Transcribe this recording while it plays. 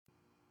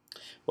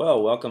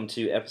Well, welcome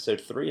to episode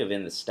 3 of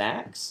In the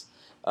Stacks.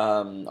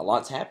 A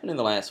lot's happened in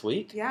the last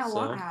week. Yeah, a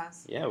lot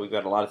has. Yeah, we've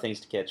got a lot of things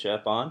to catch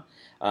up on.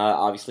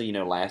 Obviously,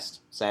 last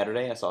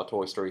Saturday I saw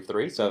Toy Story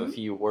 3, so I have a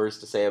few words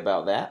to say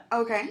about that.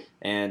 Okay.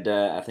 And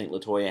I think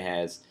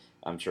Latoya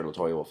I'm sure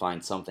Latoya will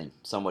find something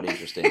somewhat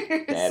interesting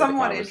to add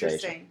Somewhat to the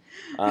conversation.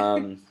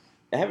 interesting.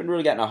 I haven't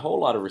really gotten a whole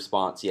lot of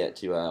response yet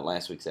to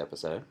last week's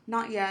episode.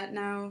 Not yet,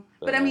 no.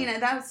 But I mean,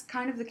 that was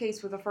kind of the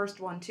case with the first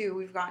one, too.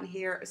 We've gotten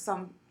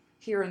some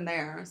here and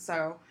there.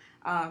 So,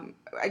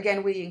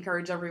 again, we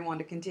encourage everyone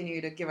to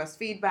continue to give us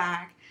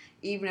feedback,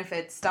 even if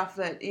it's stuff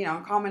that,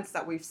 comments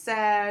that we've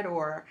said,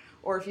 or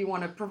if you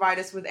want to provide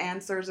us with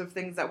answers of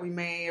things that we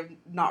may have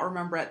not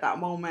remember at that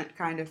moment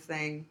kind of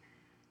thing.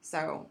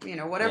 So,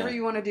 whatever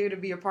you want to do to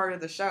be a part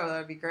of the show, that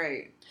would be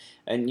great.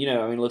 And,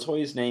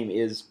 Latoya's name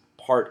is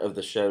part of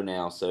the show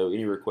now, so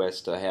any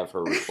request to have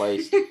her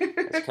replaced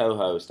as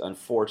co-host,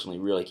 unfortunately,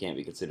 really can't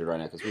be considered right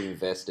now because we've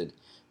invested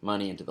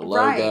money into the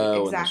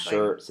logo and the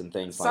shirts and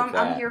things like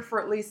that. I'm here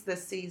for at least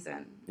this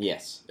season.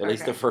 Yes, at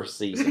least the first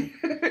season.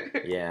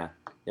 Yeah.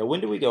 Now, when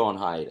do we go on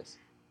hiatus?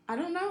 I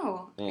don't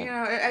know.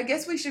 Yeah. I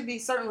guess we should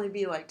certainly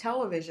be like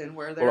television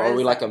where there or are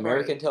we like that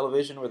American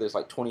television where there's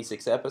like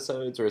 26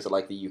 episodes, or is it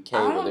like the UK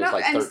where there's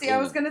like 13? And see, I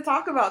was going to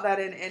talk about that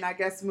in I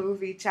guess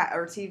movie chat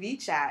or TV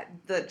chat,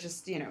 that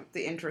just, the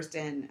interest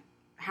in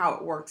how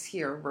it works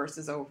here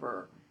versus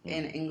over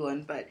in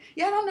England. But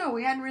yeah, I don't know.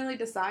 We hadn't really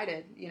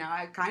decided.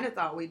 I kind of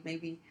thought we'd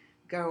maybe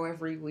go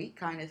every week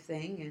kind of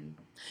thing. And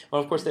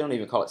well, of course, they don't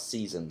even call it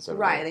seasons.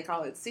 Right, they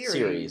call it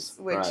series.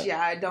 Which, right.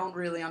 Yeah, I don't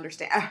really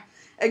understand.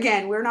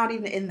 Again, we're not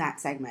even in that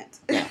segment.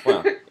 Yeah,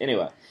 well,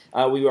 anyway,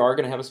 we are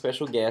going to have a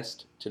special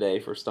guest today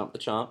for Stump the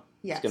Chump.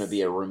 Yes. It's going to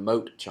be a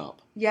remote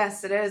chump.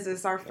 Yes, it is.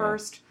 It's our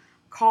first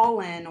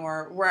call-in,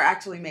 or we're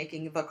actually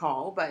making the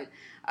call, but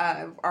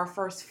our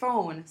first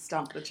phone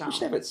Stump the Chump. We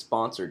should have it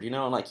sponsored.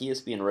 On like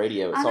ESPN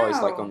Radio, it's always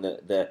like on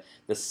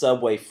the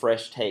Subway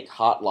Fresh Take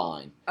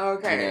hotline.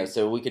 Okay.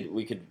 So we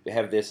could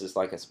have this as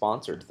like a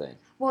sponsored thing.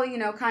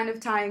 Well, kind of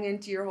tying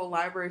into your whole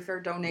library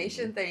fair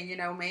donation thing,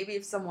 maybe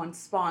if someone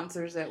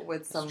sponsors it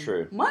with some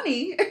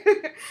money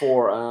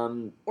for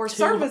or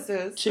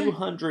services,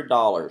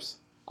 $200,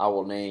 I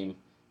will name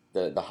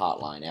the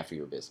hotline after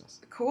your business.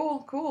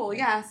 Cool.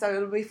 Yeah, so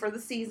it'll be for the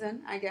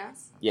season, I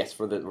guess. Yes,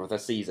 for the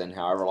season,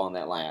 however long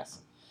that lasts.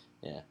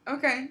 Yeah.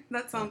 Okay,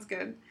 that sounds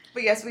good.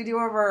 But yes, we do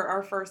have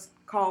our first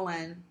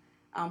call-in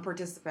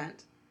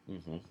participant.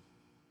 Mm-hmm.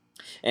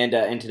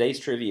 And today's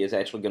trivia is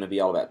actually going to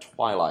be all about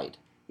Twilight.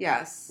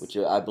 Yes. Which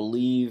I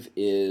believe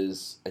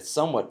is a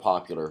somewhat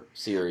popular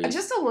series.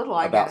 Just a little,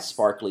 about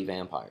sparkly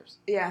vampires.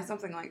 Yeah,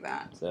 something like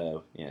that.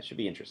 So, yeah, it should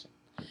be interesting.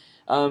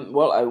 We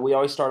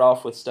always start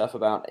off with stuff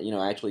about,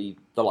 actually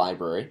the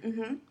library.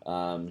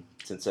 Mm-hmm.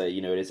 Since,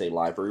 it is a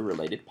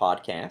library-related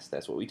podcast.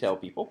 That's what we tell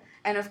people.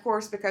 And, of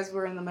course, because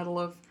we're in the middle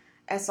of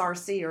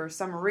SRC, or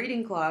Summer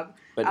Reading Club.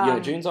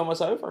 But, June's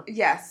almost over.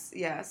 Yes.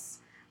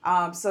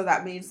 So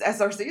that means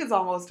SRC is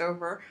almost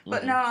over.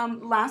 But no,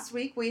 last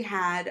week we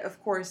had, of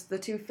course, the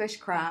 2 fish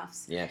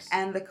crafts. Yes.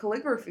 And the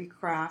calligraphy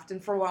craft.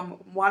 And for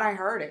what I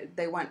heard,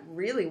 they went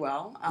really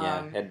well.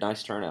 Had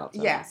nice turnouts.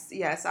 Yes.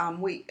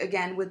 We,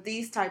 again, with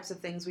these types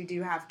of things, we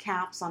do have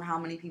caps on how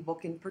many people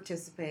can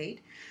participate.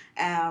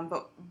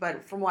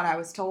 But from what I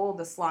was told,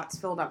 the slots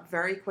filled up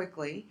very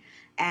quickly.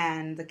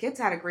 And the kids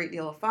had a great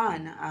deal of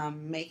fun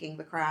making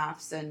the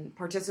crafts and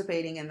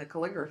participating in the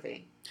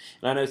calligraphy.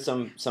 And I know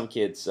some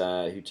kids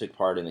who took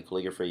part in the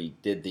calligraphy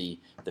did the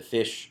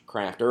fish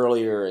craft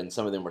earlier, and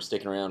some of them were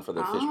sticking around for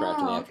the fish craft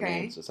in the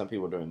afternoon. So some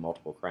people were doing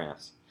multiple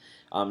crafts.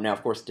 Now,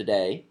 of course,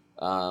 today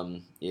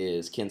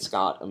is Ken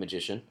Scott, a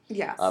magician.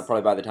 Yes.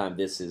 Probably by the time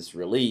this is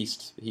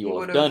released, he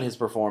will have done his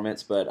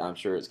performance, but I'm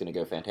sure it's going to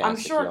go fantastic. I'm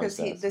sure, because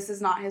this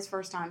is not his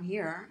first time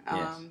here.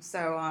 Yes.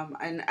 So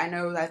I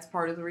know that's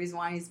part of the reason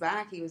why he's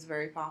back. He was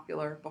very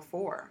popular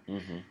before.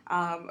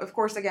 Mm-hmm. Of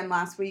course, again,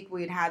 last week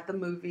we had the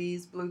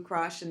movies, Blue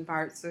Crush and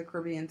Pirates of the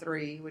Caribbean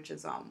 3, which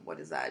is, what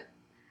is that,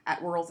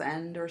 At World's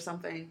End or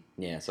something?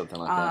 Yeah, something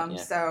like that,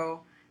 yeah.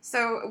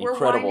 So we're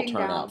incredible winding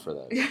turnout down. for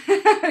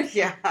those.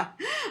 Yeah.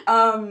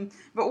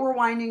 But we're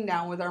winding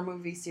down with our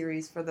movie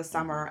series for the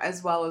summer,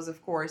 as well as,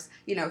 of course,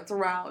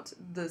 throughout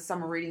the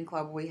Summer Reading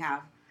Club, we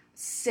have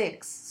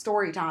 6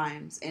 story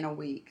times in a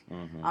week.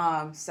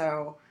 Mm-hmm.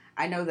 So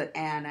I know that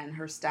Anne and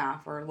her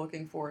staff are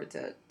looking forward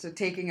to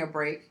taking a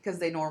break, because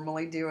they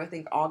normally do. I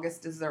think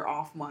August is their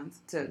off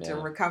month to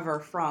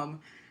recover from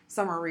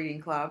Summer Reading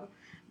Club.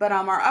 But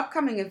our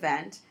upcoming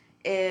event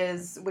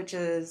which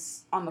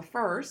is on the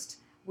 1st,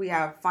 we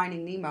have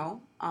Finding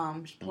Nemo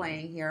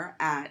playing here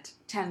at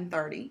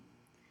 10:30.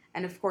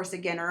 And, of course,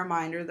 again, a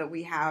reminder that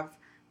we have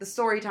the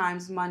story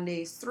times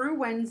Mondays through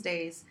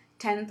Wednesdays,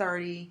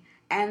 10:30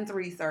 and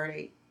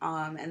 3:30.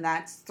 And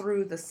that's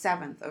through the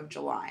 7th of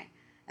July.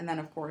 And then,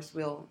 of course,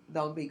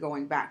 they'll be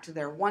going back to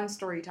their 1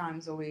 story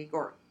times a week,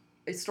 or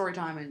a story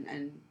time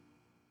and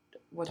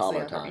what's the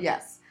other? Time.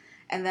 Yes.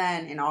 And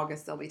then in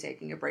August they'll be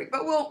taking a break.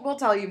 But we'll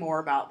tell you more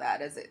about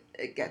that as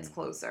it gets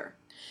closer.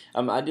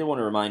 I did want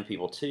to remind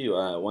people, too,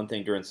 one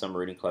thing during Summer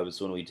Reading Club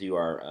is when we do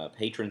our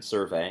patron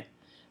survey.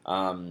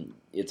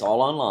 It's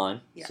all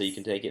online, yes. So you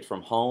can take it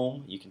from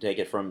home. You can take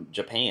it from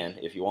Japan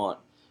if you want.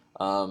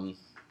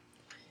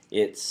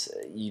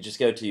 You just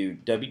go to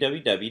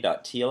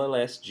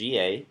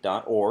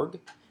www.tllsga.org,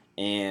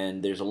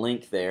 and there's a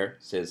link there.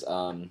 It says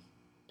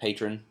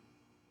patron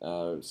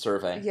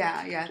survey.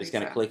 Yeah. Just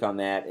kind of click on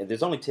that. And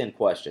there's only 10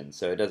 questions,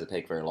 so it doesn't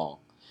take very long.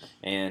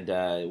 And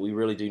we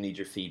really do need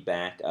your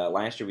feedback.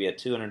 Last year we had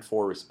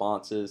 204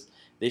 responses.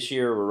 This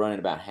year we're running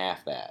about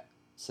half that.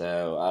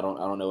 So I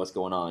don't know what's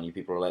going on. You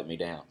people are letting me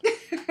down.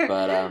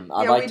 But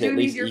I'd like to at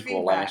least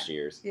equal last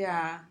year's.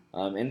 Yeah.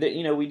 And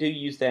we do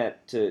use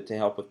that to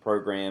help with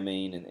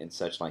programming and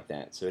such like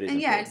that. So it is.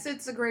 And yeah,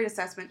 it's a great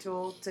assessment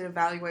tool to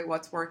evaluate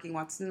what's working,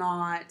 what's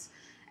not,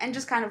 and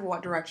just kind of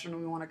what direction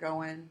we want to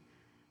go in.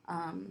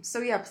 So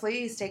yeah,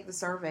 please take the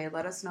survey.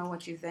 Let us know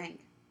what you think.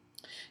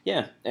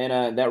 Yeah,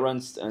 and that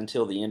runs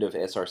until the end of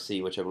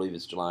SRC, which I believe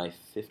is July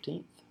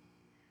 15th.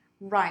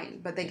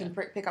 Right, but they can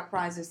pick up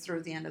prizes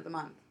through the end of the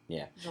month.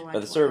 Yeah,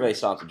 but the survey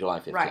stops on July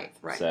 15th.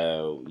 Right.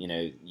 So,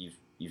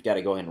 you've got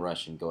to go ahead and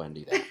rush and go ahead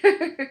and do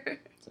that.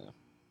 So,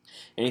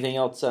 anything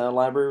else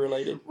library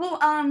related? Well,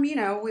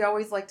 we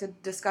always like to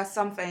discuss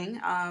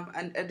something,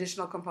 an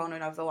additional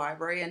component of the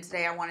library, and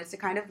today I wanted to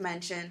kind of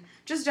mention,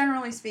 just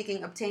generally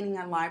speaking, obtaining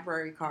a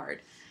library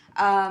card.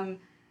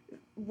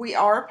 We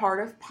are a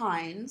part of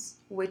PINES,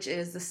 which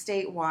is the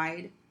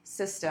statewide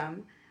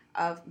system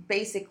of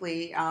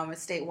basically a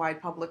statewide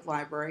public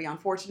library.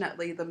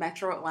 Unfortunately, the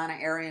Metro Atlanta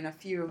area and a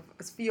few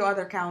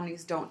other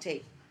counties don't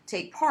take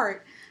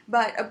part.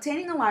 But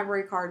obtaining a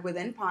library card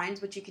within PINES,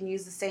 which you can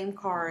use the same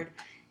card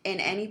in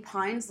any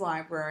PINES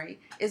library,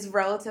 is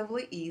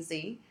relatively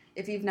easy.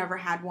 If you've never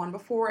had one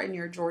before and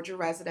you're a Georgia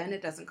resident,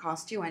 it doesn't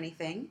cost you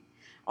anything.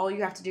 All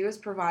you have to do is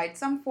provide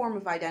some form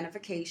of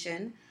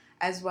identification,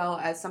 as well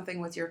as something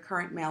with your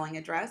current mailing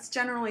address.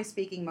 Generally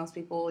speaking, most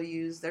people will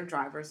use their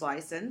driver's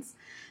license.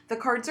 The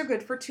cards are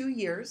good for 2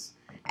 years,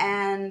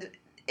 and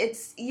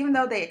even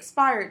though they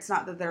expire, it's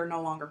not that they're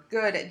no longer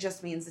good. It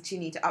just means that you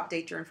need to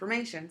update your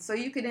information. So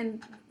you could,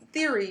 in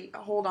theory,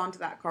 hold on to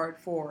that card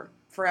for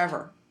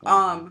forever.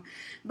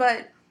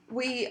 But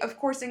we, of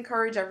course,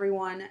 encourage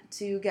everyone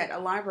to get a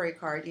library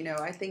card.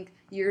 I think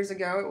years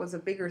ago it was a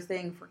bigger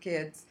thing for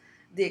kids,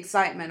 the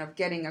excitement of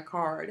getting a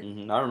card.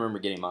 Mm-hmm. I remember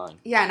getting mine.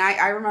 Yeah, and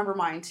I remember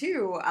mine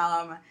too.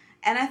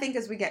 And I think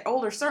as we get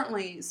older,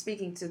 certainly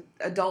speaking to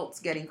adults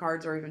getting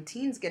cards or even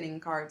teens getting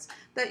cards,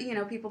 that,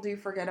 people do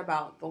forget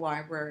about the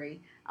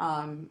library.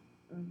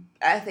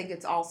 I think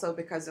it's also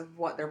because of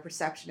what their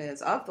perception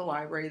is of the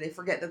library. They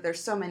forget that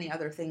there's so many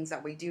other things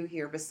that we do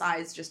here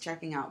besides just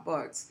checking out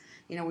books.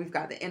 We've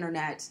got the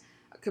internet,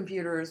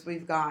 computers,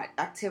 we've got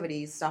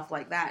activities, stuff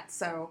like that.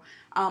 So,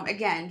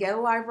 again, get a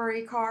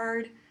library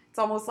card. It's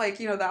almost like,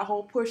 that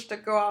whole push to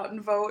go out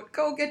and vote.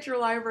 Go get your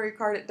library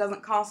card. It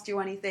doesn't cost you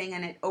anything,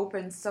 and it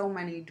opens so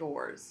many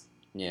doors.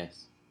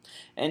 Yes.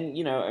 And,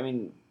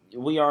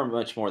 we are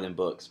much more than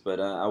books,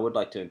 but I would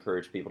like to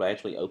encourage people to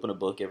actually open a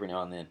book every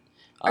now and then.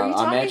 Are you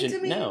talking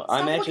to me? No,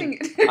 I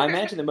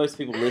imagine that most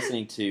people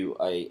listening to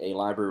a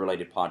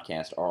library-related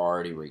podcast are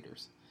already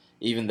readers,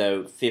 even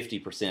though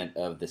 50%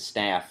 of the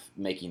staff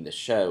making the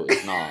show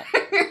is not.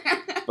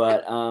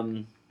 But,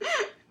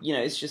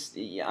 it's just,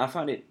 I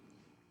find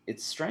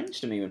it's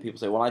strange to me when people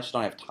say, well, I just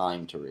don't have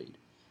time to read.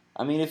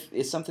 I mean,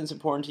 if something's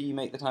important to you,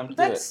 make the time to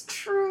do it. That's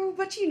true,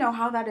 but you know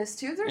how that is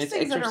too. There's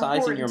things that are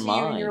important to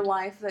you in your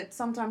life that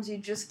sometimes you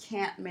just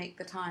can't make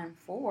the time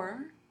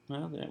for.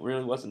 Well, then it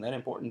really wasn't that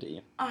important to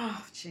you.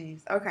 Oh,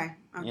 jeez. Okay.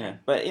 Yeah.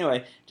 But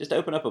anyway, just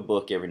open up a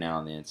book every now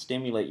and then.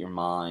 Stimulate your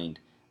mind.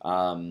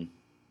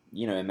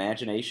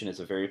 Imagination is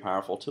a very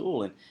powerful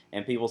tool.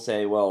 And people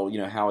say, well,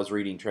 how is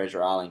reading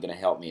Treasure Island going to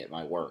help me at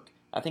my work?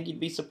 I think you'd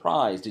be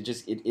surprised.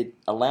 It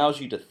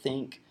allows you to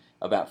think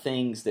about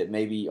things that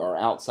maybe are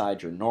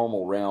outside your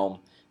normal realm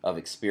of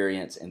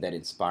experience, and that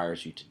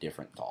inspires you to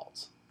different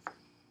thoughts.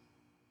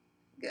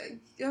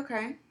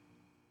 Okay.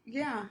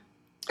 Yeah.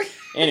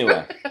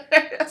 Anyway,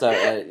 so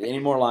any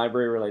more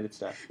library-related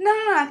stuff? No.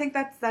 I think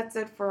that's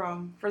it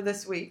for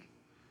this week.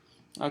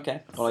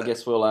 Okay. Well, I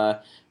guess we'll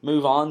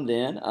move on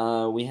then.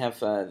 We have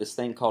this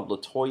thing called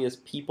LaToya's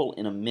People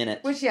in a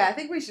Minute. Which, I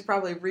think we should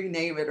probably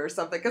rename it or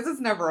something, because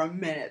it's never a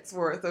minute's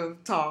worth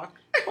of talk.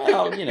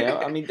 Well,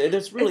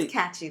 there's really... It's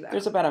catchy, though.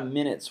 There's about a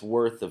minute's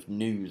worth of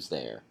news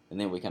there, and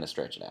then we kind of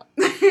stretch it out.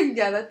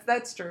 Yeah,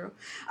 that's true.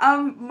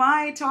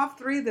 My top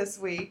 3 this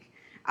week,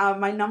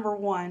 my number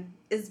 1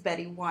 is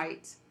Betty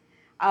White.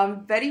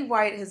 Betty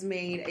White has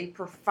made a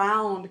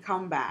profound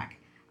comeback.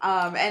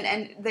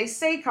 And they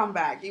say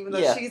comeback, even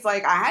though she's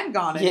like, I hadn't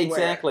gone anywhere. Yeah,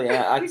 exactly.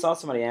 I saw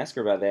somebody ask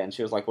her about that, and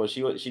she was like, well,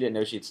 she didn't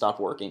know she'd stopped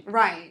working.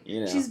 Right.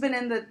 She's been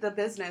in the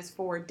business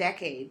for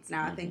decades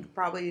now. I think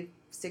probably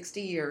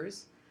 60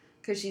 years,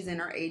 because she's in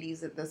her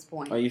 80s at this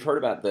point. Oh, you've heard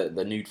about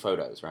the nude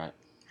photos, right?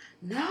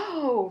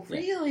 No,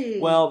 really?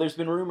 Yeah. Well, there's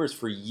been rumors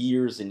for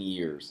years and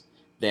years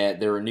that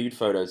there are nude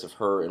photos of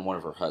her and one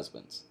of her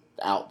husbands.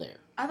 out there.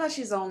 I thought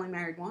she's only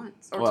married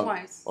once or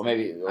twice. Or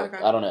maybe,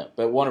 I don't know.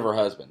 But one of her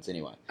husbands,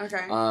 anyway.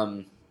 Okay.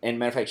 And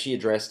matter of fact, she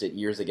addressed it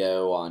years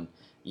ago on,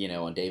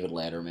 on David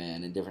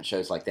Letterman and different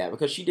shows like that,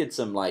 because she did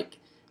some,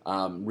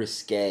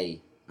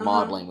 risque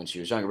modeling when she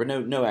was younger, but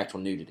no actual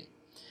nudity.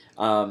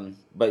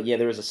 But yeah,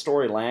 there was a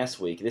story last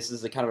week. This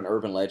is a kind of an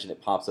urban legend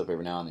that pops up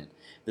every now and then.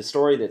 The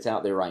story that's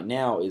out there right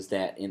now is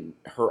that in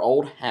her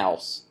old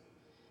house,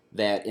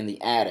 that in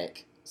the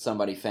attic,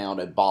 somebody found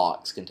a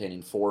box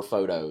containing 4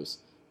 photos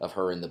of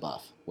her in the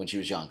buff when she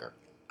was younger.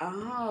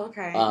 Oh,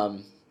 okay.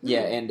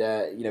 Yeah,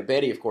 and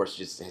Betty, of course,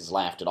 just has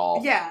laughed it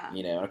off. Yeah.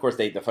 And of course,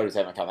 the photos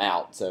haven't come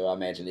out, so I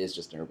imagine it is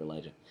just an urban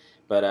legend.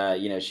 But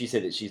she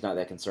said that she's not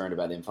that concerned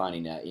about them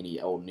finding any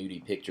old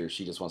nudie pictures.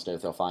 She just wants to know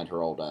if they'll find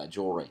her old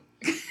jewelry.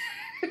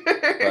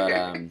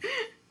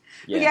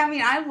 Yeah, I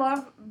mean, I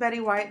love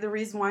Betty White. The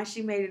reason why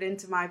she made it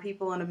into my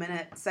People in a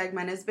Minute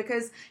segment is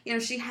because,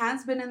 she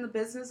has been in the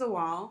business a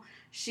while.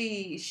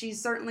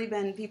 She's certainly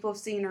been, people have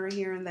seen her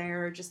here and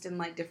there, just in,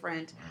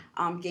 different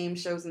game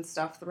shows and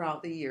stuff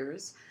throughout the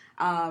years.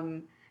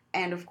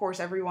 And, of course,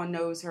 everyone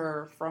knows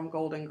her from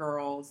Golden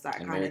Girls, that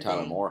kind of thing. And Mary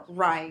Tyler Moore.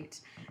 Right.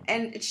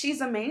 And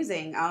she's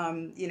amazing.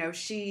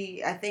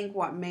 I think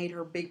what made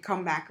her big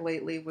comeback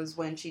lately was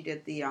when she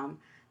did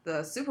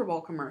the Super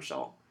Bowl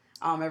commercial.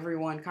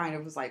 Everyone kind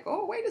of was like,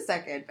 oh, wait a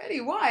second, Betty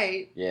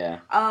White. Yeah.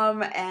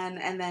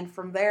 And then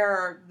from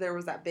there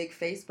was that big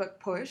Facebook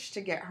push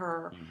to get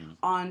her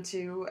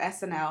onto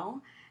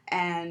SNL.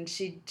 And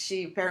she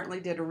apparently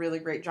did a really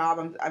great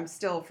job. I'm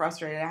still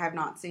frustrated. I have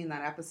not seen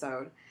that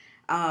episode.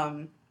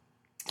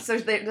 So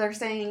they're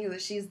saying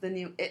that she's the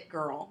new It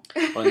Girl.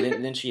 Well,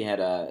 and then she had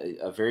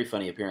a very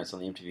funny appearance on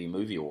the MTV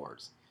Movie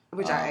Awards.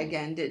 Which I,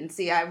 again, didn't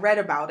see. I read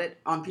about it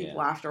on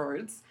People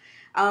afterwards.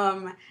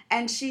 And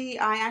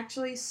I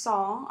actually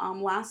saw,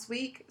 last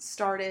week,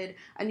 started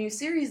a new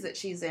series that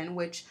she's in,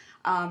 which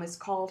is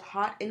called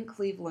Hot in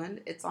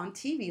Cleveland. It's on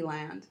TV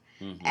Land.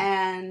 Mm-hmm.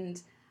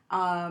 And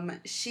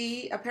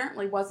she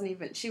apparently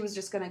she was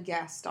just going to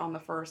guest on the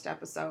first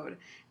episode.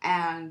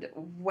 And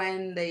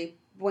when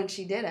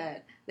she did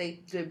it,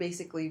 they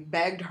basically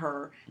begged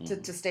her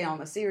to stay on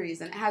the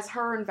series. And it has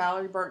her and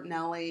Valerie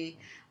Bertinelli,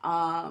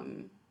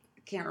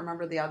 can't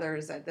remember the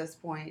others at this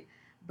point,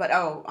 but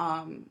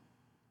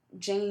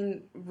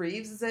Jane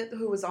Reeves, is it,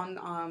 who was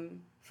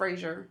on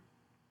Frasier,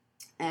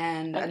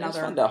 and another. I just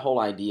find the whole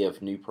idea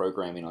of new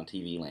programming on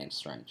TV Land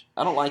strange.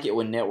 I don't like it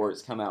when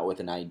networks come out with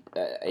an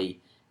identity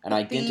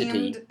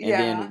and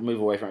then move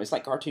away from it. It's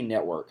like Cartoon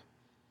Network.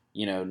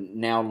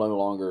 Now no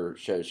longer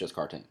shows just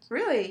cartoons.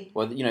 Really?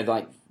 Well,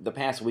 the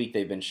past week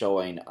they've been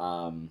showing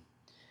Men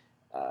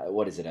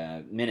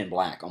in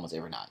Black almost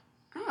every night.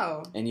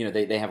 Oh. And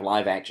they have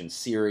live action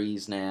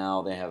series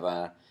now. They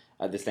have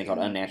this thing called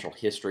Unnatural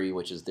History,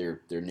 which is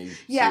their new series.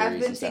 Yeah, I've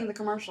been seeing the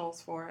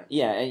commercials for it.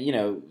 Yeah,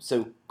 and,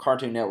 so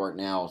Cartoon Network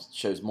now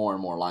shows more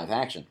and more live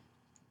action.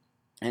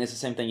 And it's the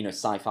same thing,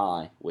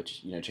 Sci-Fi,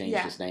 which,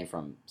 changed its name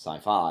from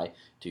Sci-Fi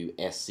to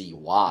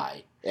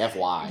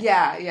SCY-FY.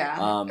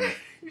 Yeah.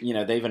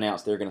 They've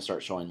announced they're going to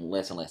start showing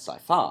less and less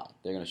sci-fi.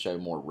 They're going to show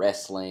more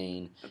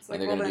wrestling,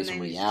 and they're going to do some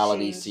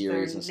reality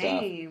series and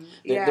stuff.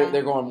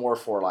 They're going more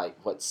for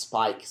what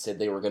Spike said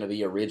they were going to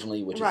be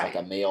originally, which is like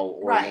a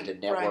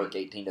male-oriented network,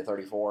 18 to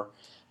 34,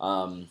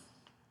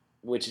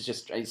 which is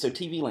just so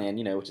TV Land,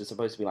 which is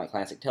supposed to be like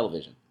classic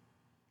television.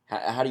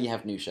 How do you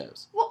have new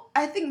shows? Well,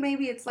 I think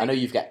maybe it's I know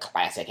you've got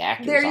classic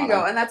actors. There you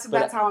go, and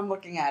that's how I'm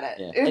looking at it.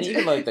 Yeah. And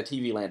even the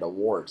TV Land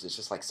Awards, it's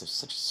just such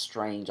a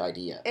strange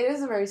idea. It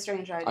is a very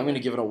strange idea. I'm going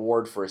to give an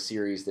award for a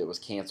series that was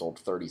canceled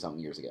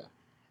 30-something years ago.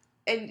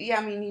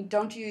 And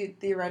don't you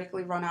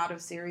theoretically run out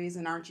of series,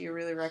 and aren't you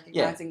really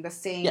recognizing the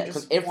same? Yeah,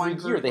 because every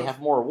year they have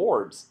more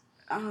awards.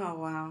 Oh,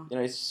 wow.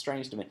 It's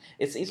strange to me.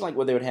 It seems like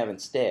what they would have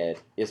instead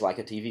is like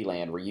a TV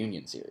Land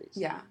reunion series.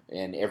 Yeah.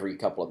 And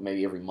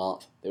maybe every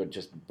month, they would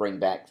just bring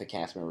back the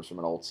cast members from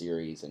an old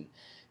series and,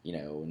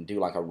 and do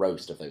like a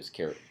roast of those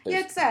characters. Yeah,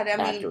 it's sad.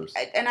 I mean,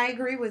 and I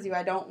agree with you.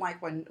 I don't like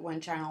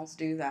when channels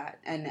do that.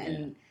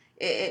 And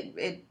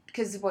it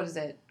because what is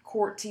it?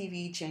 Court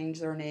TV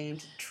changed their name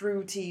to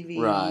True TV.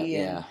 Right,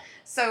 yeah.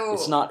 So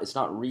it's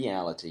not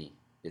reality.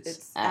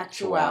 It's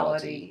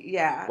actuality.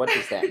 Yeah. What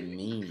does that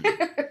mean?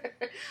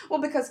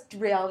 Well, because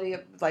reality,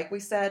 like we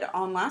said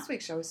on last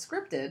week's show, is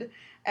scripted,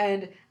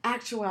 and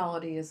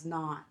actuality is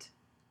not.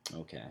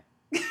 Okay.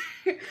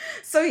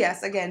 So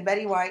yes, again,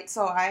 Betty White.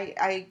 So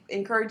I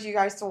encourage you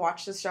guys to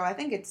watch this show. I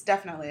think it's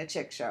definitely a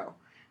chick show.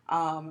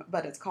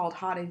 But it's called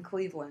Hot in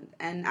Cleveland,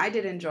 and I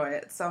did enjoy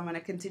it, so I'm going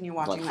to continue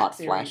watching that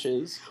series. Hot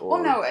Flashes?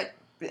 Or... Well, no,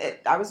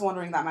 I was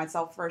wondering that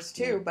myself first,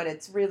 too, but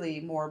it's really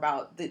more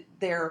about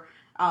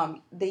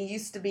they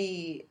used to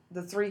be,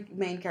 the 3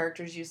 main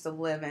characters used to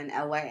live in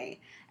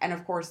L.A., and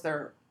of course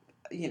they're,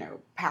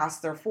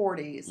 past their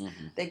 40s.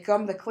 Mm-hmm. They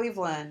come to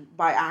Cleveland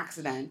by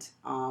accident,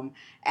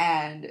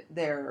 and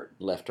they're...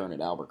 Left turn at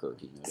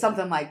Albuquerque.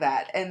 Something like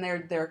that. And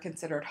they're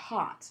considered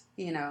hot,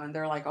 and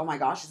they're like, oh my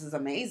gosh, this is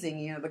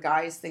amazing. The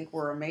guys think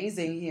we're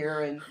amazing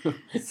here. And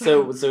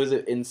so is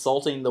it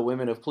insulting the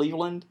women of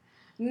Cleveland?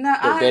 No,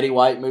 Betty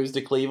White moves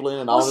to Cleveland,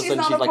 and all of a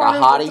sudden she's like a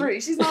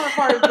hottie. She's not a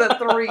part of the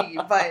three,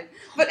 but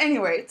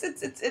anyway,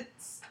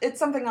 it's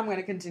something I'm going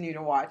to continue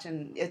to watch,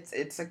 and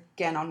it's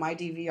again on my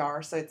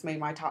DVR, so it's made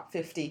my top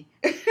 50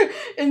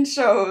 in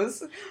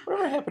shows.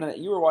 Whatever happened to that?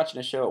 You were watching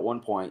a show at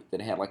one point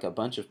that had like a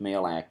bunch of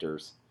male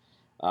actors.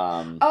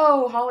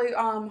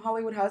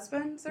 Hollywood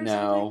Husbands or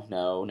something?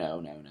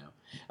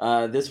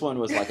 No. This one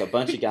was like a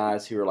bunch of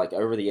guys who were like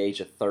over the age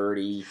of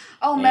 30.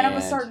 Oh, Men of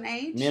a Certain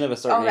Age? Men of a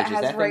Certain Age.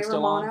 That has Ray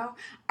Romano?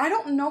 I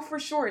don't know for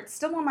sure. It's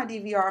still on my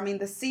DVR. I mean,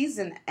 the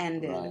season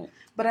ended. Right.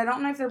 But I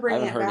don't know if they're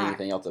bringing it back. I haven't heard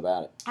anything else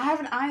about it. I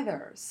haven't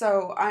either.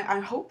 So I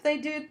hope they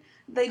do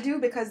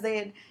because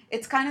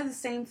it's kind of the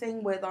same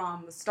thing with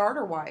The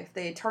Starter Wife.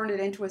 They had turned it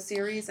into a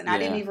series, and I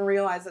didn't even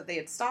realize that they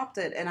had stopped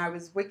it, and I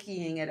was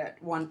wikiing it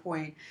at one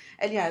point,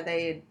 and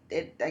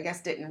I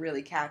guess didn't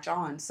really catch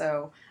on.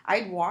 So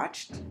I'd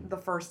watched the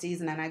first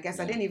season, and I guess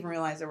I didn't even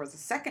realize there was a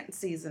second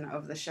season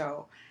of the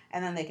show,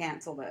 and then they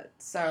canceled it.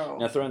 So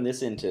now throwing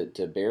this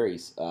into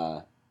Barry's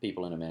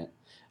People in a Minute.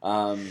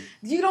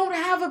 You don't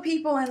have a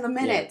People in the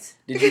Minute.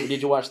 Yeah.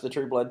 Did you watch the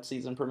True Blood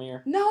season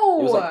premiere? No.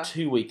 It was like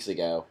 2 weeks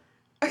ago.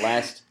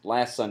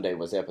 Last Sunday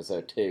was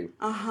episode 2.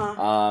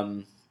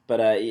 But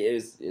it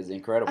was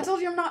incredible. I told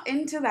you I'm not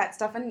into that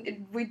stuff,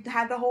 and we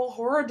had the whole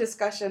horror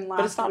discussion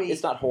last week.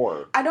 It's not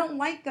horror. I don't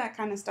like that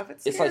kind of stuff.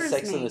 It scares me. It's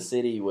like Sex in the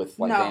City with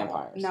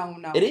vampires. No.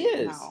 It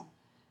is. No.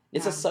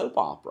 It's a soap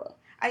opera.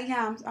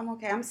 I'm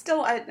okay. I'm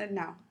still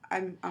no.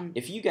 I'm.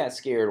 If you got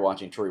scared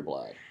watching True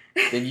Blood,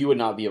 then you would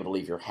not be able to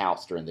leave your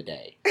house during the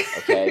day,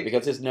 okay?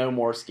 Because it's no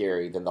more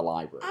scary than the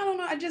library. I don't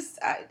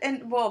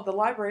know. The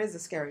library is a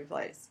scary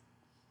place.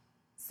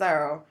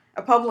 So,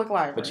 a public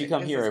library. But you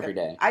come here every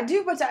day. I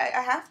do, but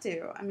I have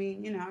to. I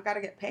mean, I got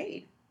to get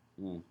paid.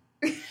 All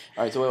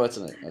right, so what's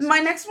the next? My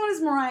next one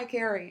is Mariah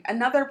Carey.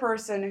 Another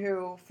person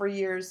who, for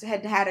years,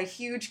 had a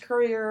huge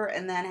career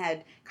and then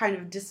had kind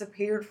of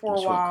disappeared for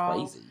a while.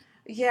 Went crazy.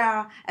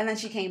 Yeah, and then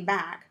she came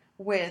back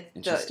with...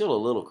 And she's still a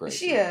little crazy.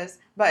 She is,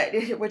 but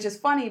which is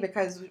funny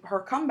because her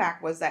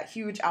comeback was that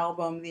huge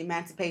album, The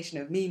Emancipation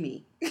of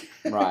Mimi.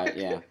 Right,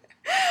 yeah.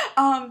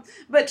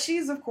 But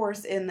she's of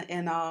course in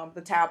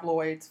the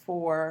tabloids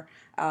for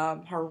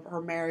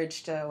her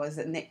marriage to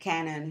Nick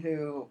Cannon,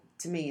 who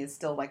to me is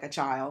still like a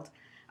child.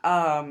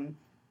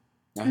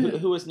 Now,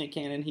 who was Nick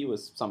Cannon? He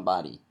was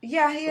somebody.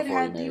 Yeah,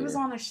 he was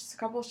on a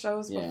couple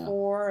shows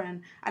before,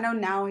 and I know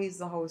now he's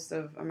the host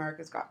of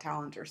America's Got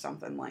Talent or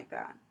something like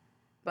that.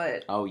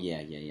 But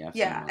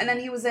yeah. And then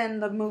he was in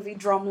the movie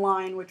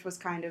Drumline, which was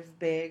kind of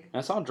big.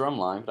 I saw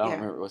Drumline, but I don't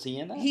remember. Was he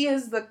in that? He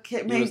is the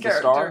main character.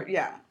 Star?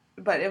 Yeah.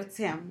 But it's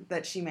him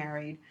that she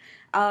married.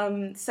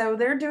 So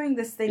they're doing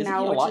this thing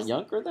now. Isn't he a lot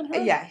younger than her?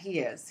 Yeah, he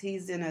is.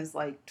 He's in his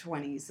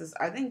 20s.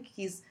 I think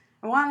he's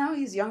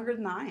younger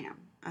than I am,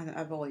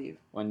 I believe.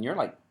 When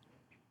you're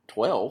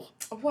 12.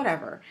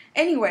 Whatever.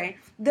 Anyway,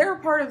 they're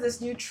part of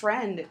this new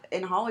trend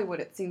in Hollywood,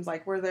 it seems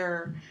like, where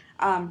they're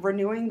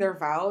renewing their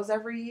vows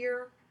every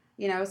year.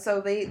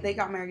 So they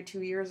got married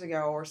 2 years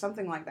ago or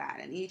something like that.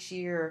 And each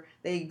year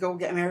they go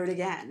get married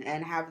again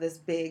and have this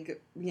big,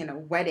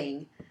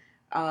 wedding.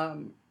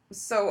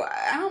 So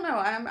I don't know.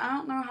 I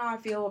don't know how I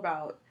feel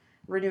about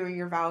renewing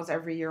your vows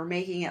every year,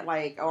 making it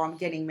like, oh, I'm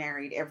getting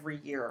married every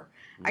year.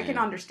 Yeah. I can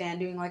understand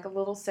doing a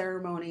little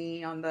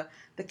ceremony on the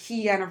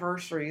key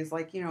anniversaries,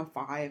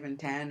 5 and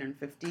 10 and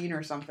 15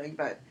 or something,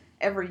 but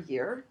every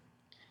year.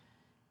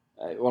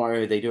 Well,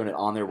 are they doing it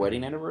on their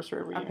wedding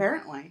anniversary every year?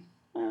 Apparently.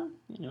 Well,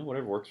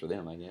 whatever works for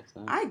them, I guess.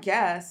 I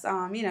guess.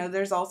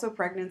 There's also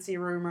pregnancy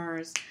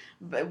rumors,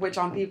 which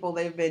on people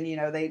they've been,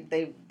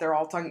 they're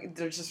all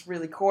they're just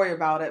really coy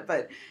about it,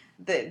 but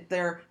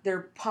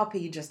their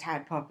puppy just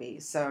had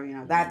puppies,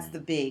 so that's the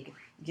big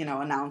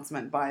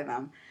announcement by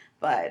them.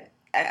 But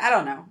I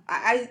don't know.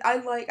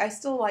 I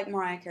still like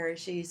Mariah Carey.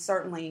 She's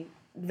certainly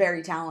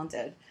very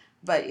talented,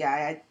 but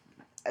yeah,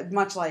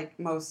 much like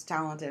most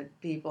talented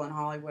people in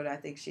Hollywood, I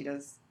think she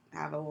does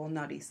have a little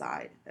nutty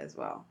side as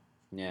well.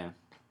 Yeah.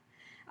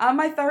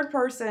 My third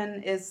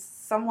person is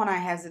someone I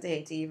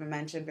hesitate to even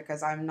mention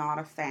because I'm not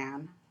a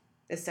fan.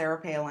 Is Sarah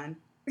Palin.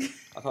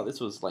 I thought this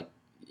was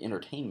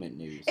entertainment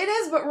news. It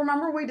is, but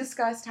remember we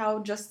discussed how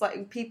just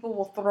people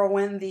will throw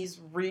in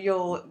these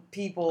real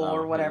people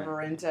or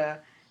whatever into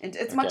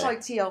it's much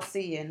like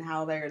TLC and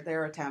how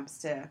their attempts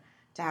to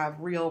have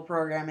real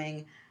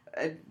programming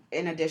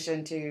in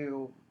addition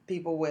to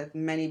people with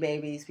many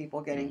babies,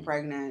 people getting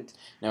pregnant.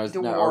 Now, are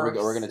we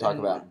going to talk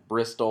about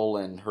Bristol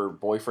and her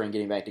boyfriend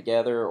getting back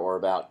together, or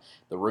about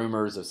the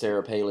rumors of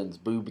Sarah Palin's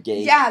boob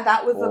gate? Yeah,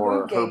 that was the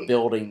boob gate. Or her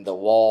building the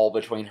wall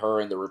between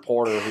her and the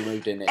reporter who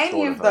moved in next door to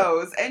her.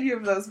 Any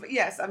of those. But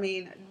yes, I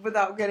mean,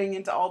 without getting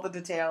into all the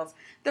details,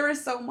 there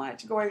is so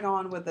much going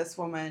on with this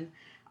woman,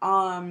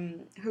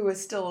 who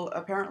is still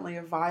apparently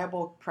a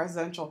viable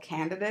presidential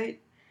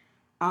candidate.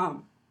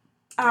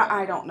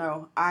 I don't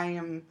know.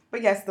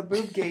 But yes, the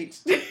boob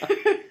gate.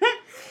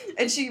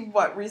 And she,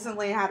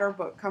 recently had her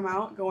book come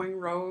out, Going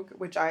Rogue,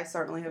 which I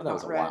certainly have not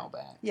read. That was a while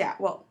back. Yeah,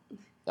 well.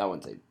 That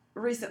one's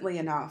recently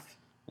enough.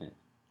 Yeah.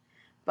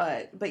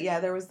 But yeah,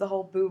 there was the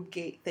whole boob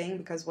gate thing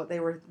because they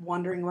were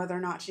wondering whether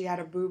or not she had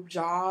a boob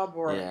job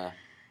or. Yeah.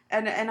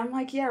 And I'm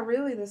like, yeah,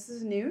 really, this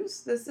is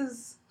news. This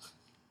is.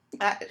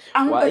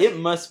 Well, it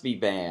must be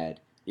bad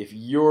if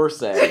you're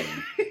saying,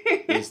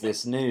 "Is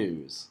this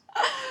news?"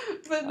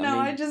 But no,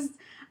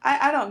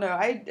 I don't know.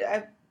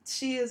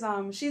 She's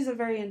a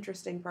very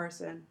interesting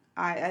person.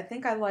 I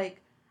think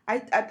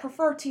I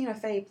prefer Tina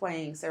Fey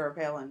playing Sarah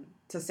Palin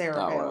to Sarah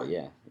Palin. Oh,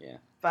 yeah.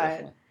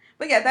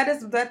 But yeah,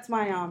 that's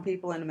my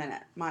people in a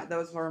minute.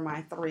 Those were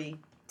my 3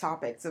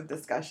 topics of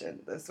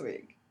discussion this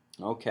week.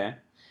 Okay.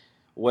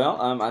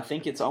 Well, I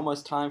think it's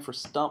almost time for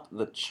Stump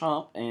the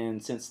Chump,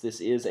 and since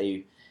this is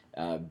a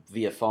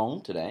via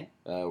phone today,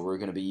 we're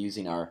going to be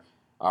using our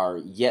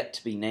yet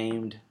to be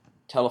named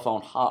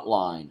telephone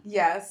hotline.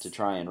 Yes. To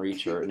try and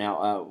reach her.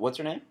 Now, what's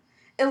her name?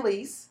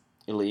 Elise.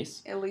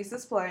 Elise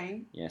is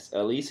playing. Yes,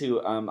 Elise, who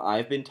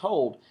I've been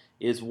told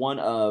is one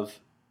of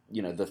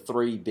the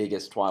 3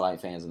 biggest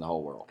Twilight fans in the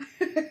whole world.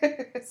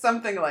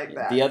 Something like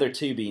that. The other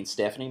 2 being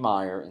Stephenie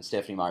Meyer and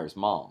Stephenie Meyer's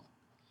mom.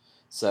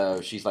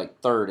 So she's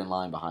like 3rd in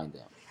line behind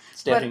them.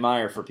 Stephenie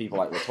Meyer, for people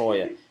like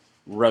Latoya,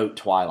 wrote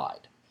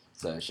Twilight.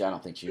 So I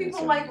don't think she.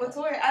 People like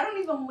Latoya. I don't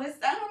even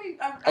listen. I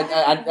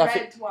haven't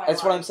read Twilight.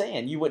 That's what I'm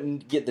saying. You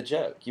wouldn't get the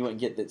joke. You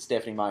wouldn't get that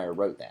Stephenie Meyer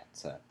wrote that.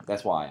 So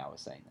that's why I was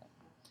saying that.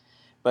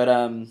 But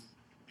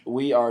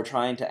we are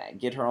trying to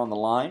get her on the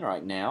line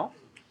right now,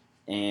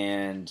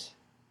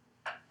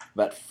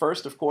 but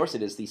first, of course,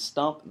 it is the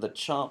Stump the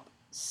Chump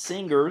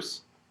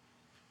Singers.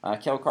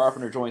 Kel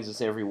Carpenter joins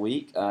us every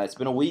week. It's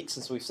been a week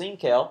since we've seen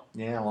Kel.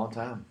 Yeah, a long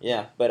time.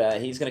 Yeah,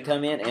 but he's going to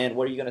come in, and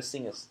what are you going to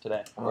sing us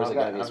today? Or is it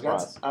going to be a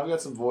surprise? I've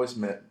got some voice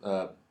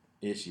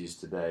issues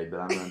today, but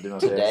I'm going to do my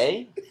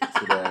today? best.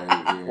 Today?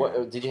 Yeah.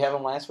 What, did you have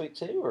them last week,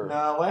 too? Or?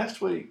 No,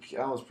 last week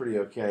I was pretty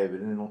okay,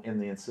 but in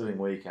the ensuing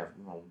week I've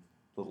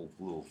a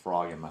little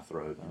frog in my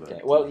throat. Okay.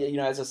 But, well,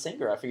 as a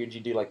singer, I figured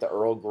you'd do like the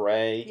Earl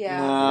Grey.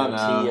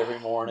 Yeah. Tea every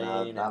morning.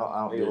 No,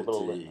 I don't do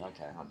the tea.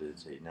 Okay. I don't do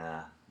the tea.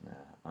 Nah.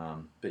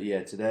 But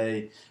yeah,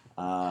 today.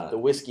 The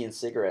whiskey and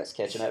cigarettes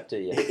catching up to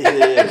you. It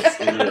is.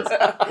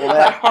 Well,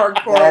 that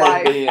hardcore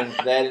life.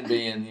 That and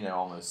being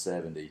almost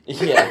 70.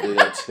 Yeah. I do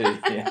that too.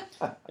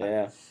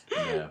 Yeah.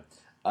 Yeah.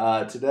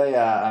 Today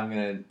I'm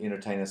going to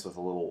entertain us with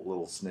a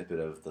little snippet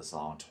of the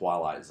song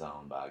 "Twilight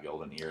Zone" by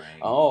Golden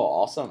Earring. Oh,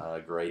 awesome!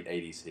 A great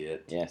 '80s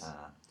hit. Yes.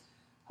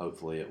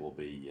 Hopefully it will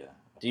be.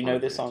 Do you know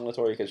this song,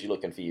 Latoya? Because you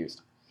look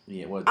confused.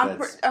 Yeah, well,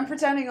 I'm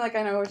pretending like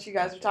I know what you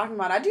guys are talking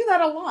about. I do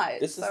that a lot.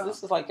 This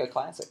is like a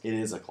classic. It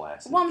is a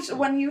classic. Well,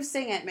 when you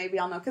sing it, maybe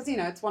I'll know because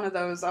it's one of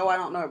those. Oh, I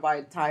don't know it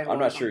by title. I'm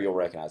not sure you'll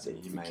recognize it.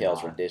 You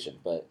Kel's rendition,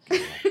 but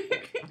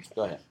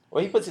go ahead.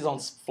 Well, he puts his own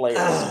flair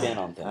and spin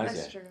on things. Okay.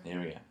 That's true. Here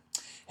we go.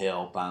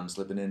 Help! I'm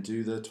slipping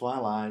into the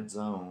twilight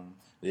zone.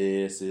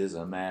 This is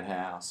a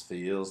madhouse,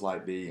 feels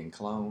like being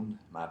cloned.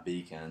 My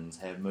beacons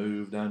have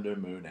moved under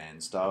moon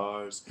and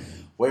stars.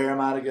 Where am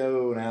I to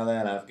go now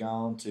that I've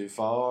gone too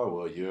far?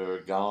 Well,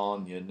 you're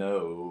gone,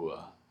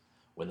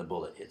 when the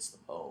bullet hits the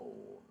bone.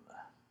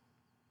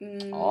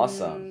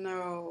 Awesome.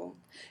 No.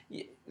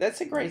 Yeah,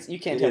 that's a great... You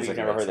can't tell me you've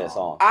never heard that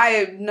song.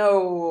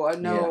 No,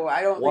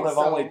 I don't think so. One of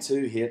only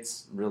 2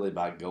 hits, really,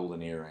 by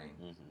Golden Earring.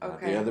 Mm-hmm.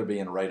 Okay. The other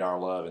being Radar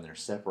Love, and they're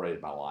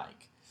separated by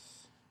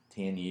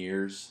 10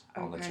 years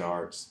on the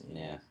charts.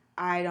 Yeah.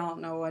 I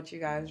don't know what you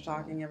guys are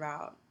talking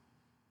about.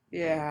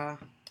 Yeah.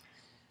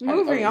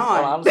 Moving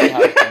on. Well, I don't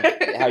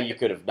see how you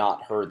could have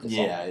not heard the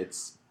song. Yeah,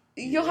 it's...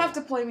 You'll have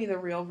to play me the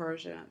real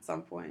version at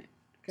some point.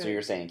 So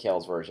you're saying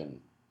Kel's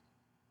version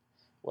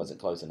wasn't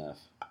close enough?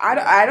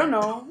 I don't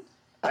know.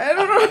 I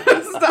don't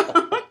know.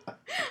 Stop.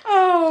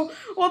 Oh,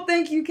 well,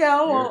 thank you,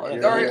 Kel.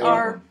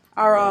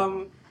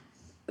 Our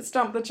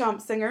Stump the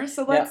Chump singers.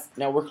 So let's.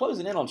 Now we're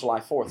closing in on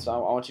July 4th, so I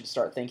want you to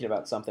start thinking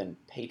about something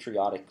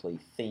patriotically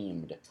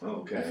themed.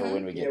 Okay. For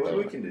when we get there.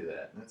 We can do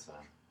that. That's fine.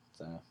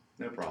 So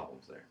no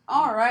problems there.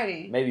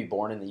 Alrighty. Maybe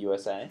Born in the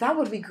USA. That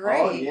would be great.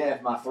 Oh yeah,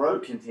 if my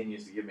throat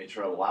continues to give me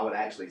trouble, I would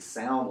actually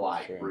sound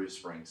like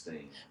Bruce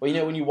Springsteen.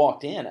 Well, when you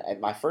walked in,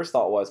 my first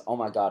thought was, "Oh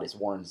my God, it's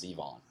Warren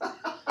Zevon,"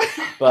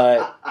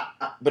 but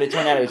it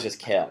turned out it was just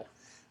Kel.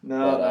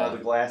 No,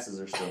 the glasses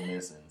are still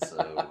missing, so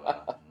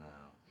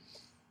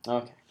no.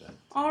 Okay.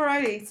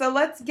 Alrighty, so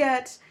let's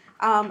get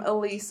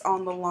Elise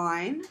on the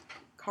line.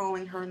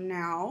 Calling her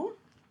now.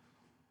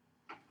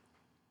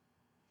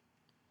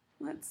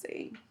 Let's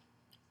see.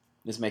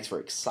 This makes for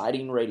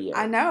exciting radio.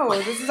 I know.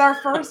 This is our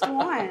first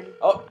one.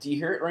 Oh, do you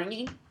hear it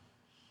ringing?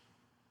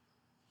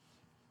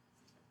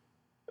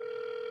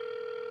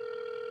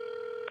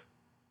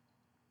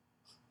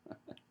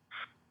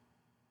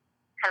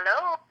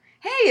 Hello.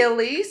 Hey,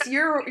 Elise.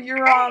 You're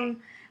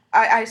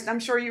I'm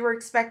sure you were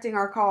expecting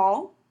our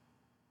call.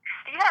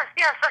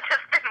 Yes. I've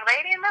just been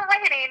waiting.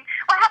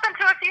 What happened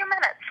to a few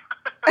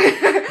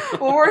minutes?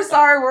 Well, we're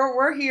sorry.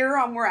 We're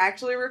here. We're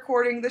actually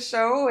recording the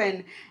show,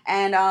 and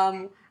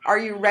are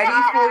you ready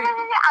for?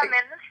 I'm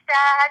in the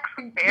stacks.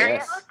 Barry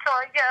and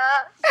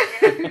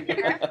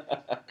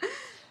Latoya.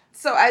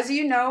 So as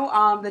you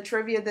know, the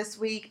trivia this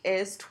week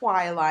is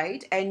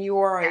Twilight, and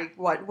you're a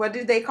what? What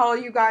did they call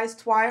you guys?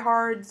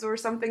 Twihards or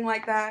something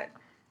like that?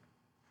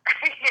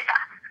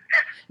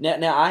 Yeah.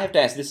 Now I have to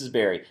ask. This is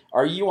Barry.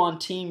 Are you on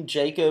Team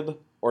Jacob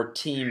or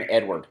Team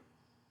Edward?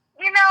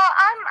 You know,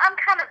 I'm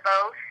kind of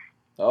both.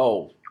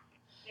 Oh.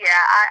 Yeah,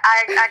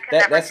 I can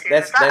never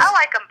choose. I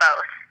like them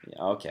both.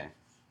 Yeah, okay.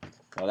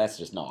 Well, that's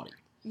just naughty.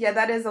 Yeah,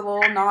 that is a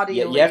little naughty.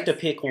 You have to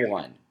pick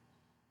one.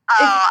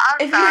 Oh,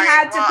 if I'm sorry. you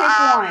had to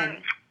pick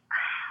one.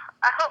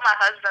 I hope my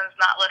husband's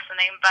not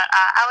listening, but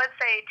I would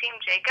say Team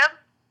Jacob.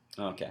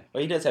 Okay. Well,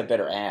 he does have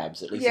better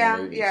abs, at least Yeah,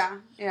 in the movies. yeah. So,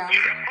 yeah.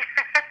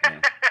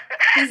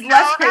 He's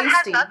less that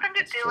has pasty. nothing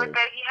to do with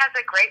it. He has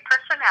a great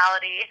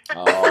personality.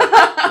 Oh,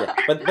 yeah.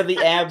 But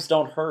the abs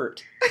don't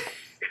hurt.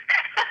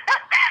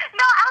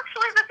 No,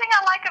 actually, the thing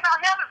I like about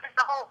him is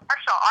the whole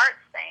martial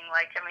arts thing.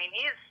 Like, I mean,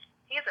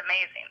 he's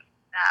amazing.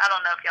 I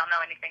don't know if y'all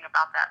know anything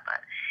about that, but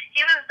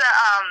he was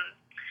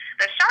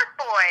the Shark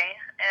Boy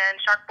in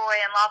Shark Boy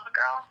and Lava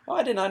Girl. Oh,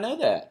 I did not know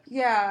that.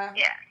 Yeah.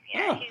 Yeah.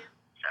 Oh. He's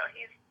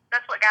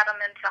that's what got him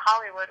into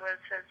Hollywood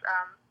was his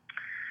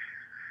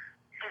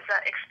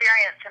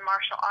experience in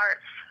martial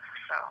arts.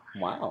 So.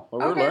 Wow.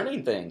 Well, we're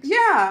learning things.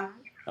 Yeah.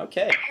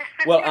 Okay.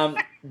 Well,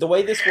 the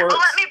way this works.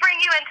 Well, let me bring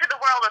you into the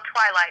world of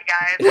Twilight,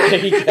 guys. There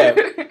you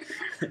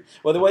go.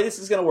 Well, the way this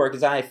is going to work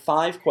is I have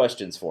 5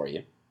 questions for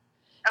you.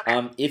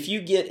 Okay. If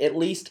you get at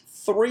least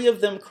 3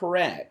 of them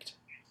correct,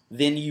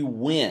 then you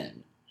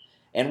win.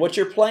 And what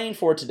you're playing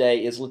for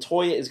today is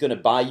Latoya is going to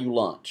buy you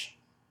lunch.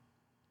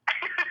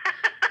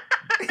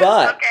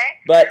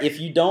 But if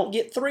you don't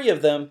get 3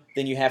 of them,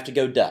 then you have to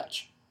go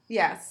Dutch.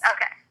 Yes.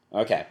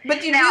 Okay.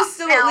 But you do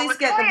still at least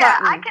get the Latoya,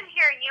 button. I can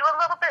hear you a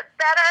little bit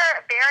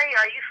better. Barry,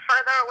 are you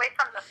further away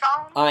from the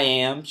phone? I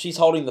am. She's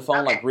holding the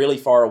phone like really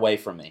far away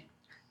from me.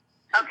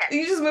 Okay.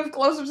 You just move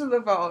closer to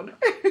the phone.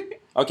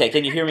 Okay,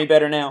 can you hear me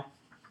better now?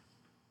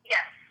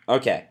 Yes.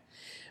 Okay.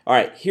 All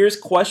right, here's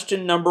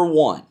question number 1.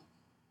 All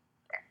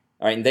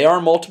right, and they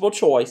are multiple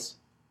choice.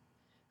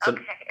 So,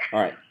 Okay. All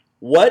right.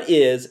 What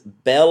is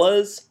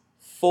Bella's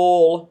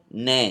full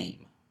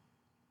name?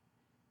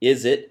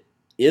 Is it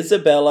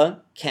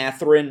Isabella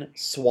Catherine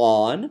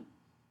Swan,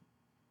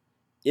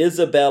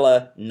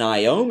 Isabella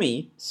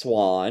Naomi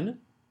Swan,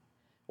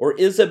 or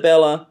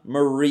Isabella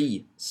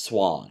Marie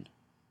Swan?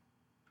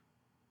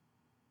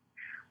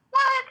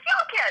 What? You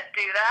can't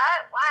do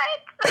that.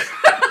 What?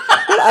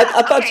 Well,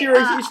 I thought you were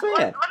a huge fan.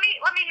 Let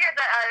me hear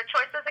the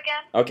choices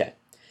again. Okay.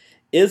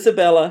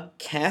 Isabella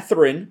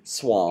Catherine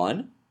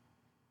Swan,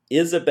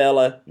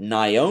 Isabella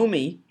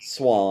Naomi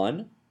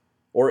Swan,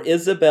 or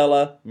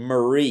Isabella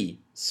Marie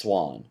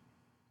Swan?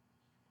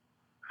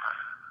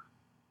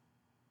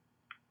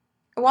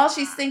 While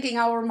she's thinking,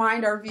 I'll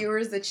remind our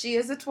viewers that she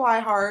is a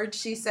Twihard.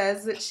 She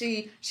says that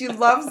she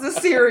loves the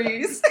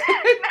series.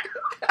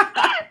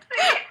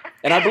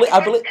 And I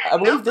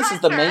believe this is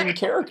the main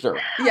character.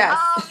 Yes.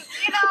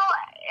 You know,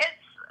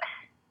 it's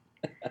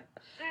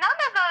none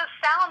of those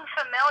sound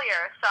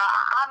familiar, so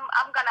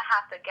I'm gonna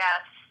have to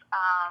guess.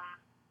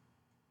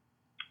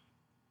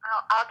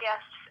 I'll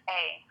guess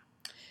A.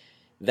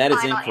 That is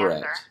Final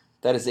incorrect. answer.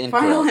 That is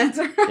incorrect. Final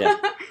answer. Yeah.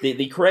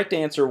 The correct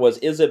answer was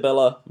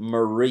Isabella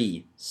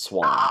Marie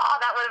Swan. Oh,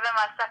 that would have been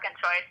my second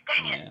choice.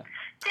 Dang it.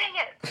 Dang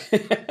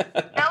it.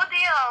 No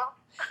deal.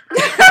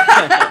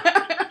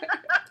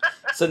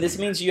 So this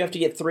means you have to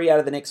get 3 out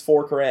of the next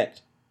 4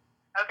 correct.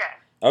 Okay.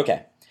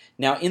 Okay.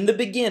 Now, in the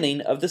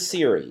beginning of the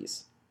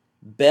series,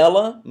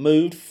 Bella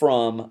moved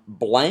from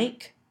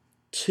blank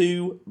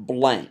to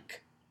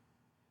blank.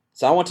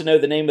 So I want to know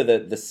the name of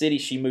the city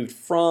she moved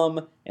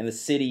from and the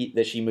city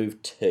that she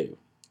moved to.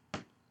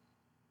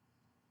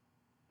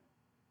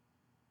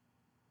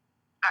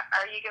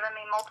 Are you giving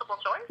me multiple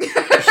choice?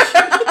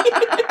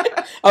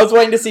 I was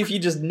waiting to see if you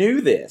just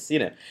knew this.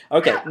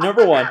 Okay,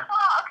 number 1. Well,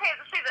 okay,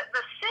 see,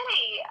 the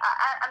city,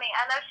 I mean,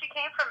 I know she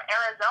came from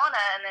Arizona,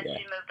 and then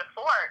she moved to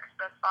Forks.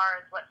 But as far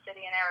as what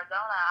city in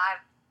Arizona,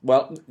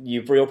 Well,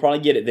 you'll probably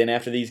get it then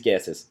after these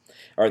guesses,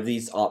 or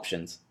these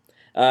options.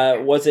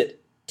 Was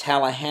it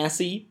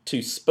Tallahassee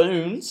to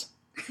Spoons?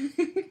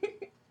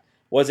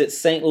 Was it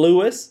St.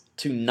 Louis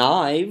to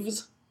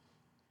Knives?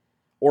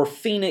 Or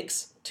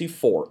Phoenix to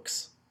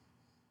Forks?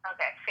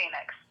 Okay,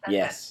 Phoenix.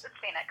 Yes. It's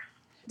Phoenix.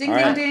 Ding, All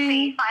ding, right.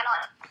 ding.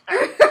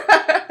 Final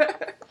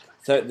answer.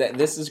 So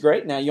this is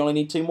great. Now you only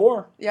need 2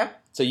 more.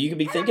 Yep. So you can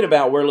be thinking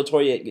about where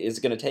Latoya is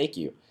going to take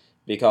you.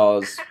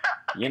 Because,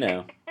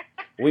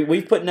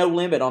 we've put no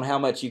limit on how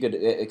much you could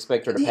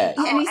expect her to pay.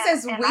 And he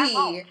says and we. I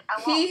won't.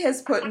 He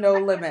has put no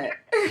limit.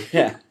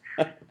 Yeah.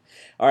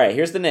 All right,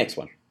 here's the next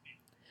one.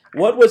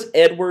 What was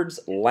Edward's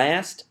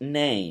last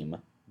name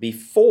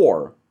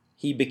before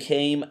he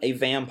became a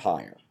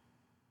vampire?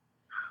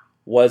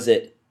 Was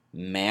it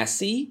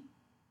Massey?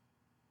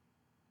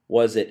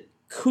 Was it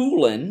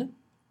Coolin?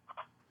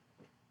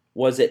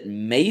 Was it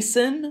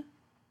Mason?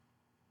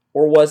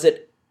 Or was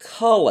it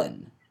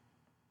Cullen?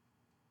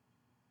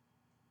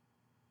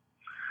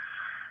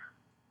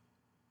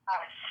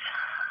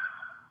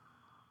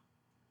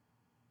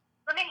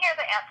 Let me hear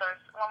the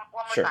answers one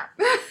more Sure. time.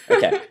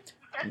 Okay.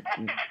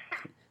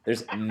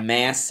 There's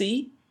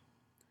Massey,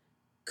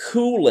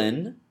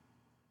 Coolin,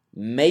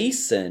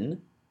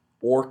 Mason,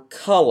 or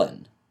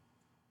Cullen.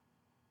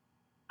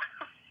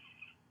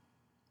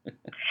 You're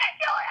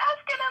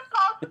asking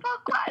impossible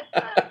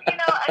questions.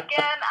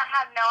 Again, I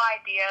have no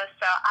idea,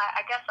 so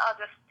I guess I'll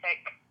just pick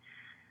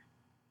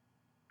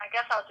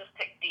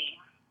D.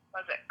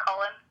 Was it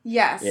Cullen?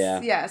 Yes.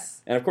 Yeah.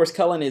 Yes. And of course,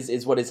 Cullen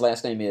is what his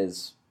last name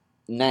is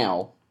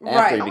now,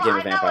 after he became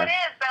a vampire. I know it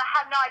is, but I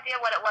have no idea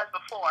what it was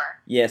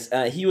before. Yes,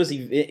 he was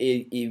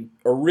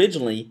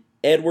originally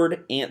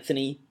Edward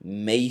Anthony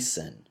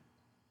Mason.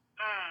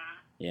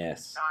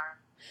 Yes. Darn.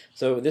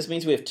 So this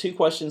means we have 2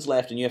 questions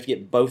left, and you have to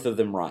get both of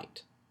them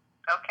right.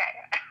 Okay.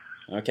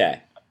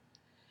 Okay.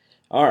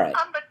 All right.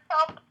 I'm the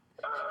top.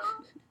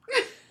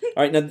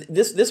 All right. Now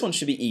this one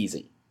should be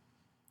easy.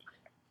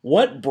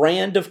 What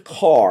brand of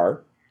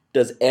car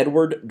does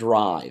Edward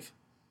drive?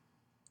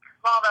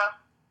 Volvo.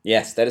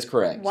 Yes, that is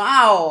correct.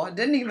 Wow.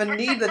 Didn't even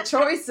need the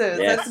choices.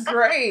 Yes. That's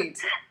great.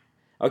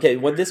 Okay.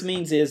 What this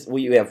means is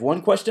you have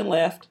 1 question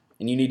left,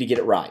 and you need to get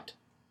it right.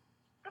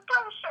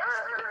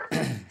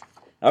 Sure.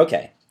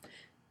 Okay.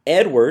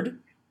 Edward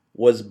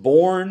was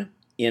born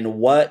in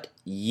what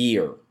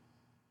year?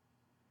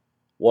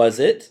 Was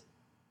it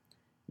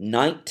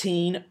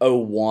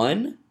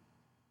 1901,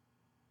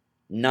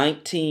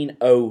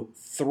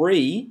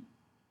 1903,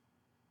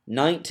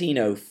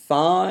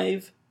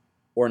 1905,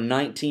 or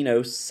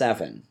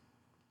 1907?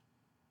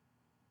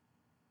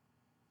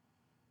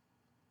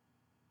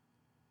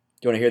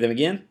 Do you want to hear them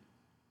again?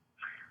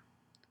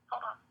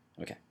 Hold on.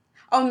 Okay.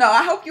 Oh no,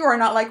 I hope you are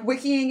not like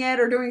wikiing it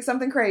or doing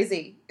something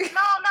crazy. No.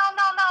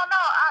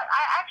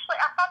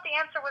 I thought the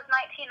answer was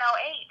 1908,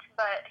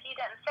 but he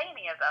didn't say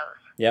any of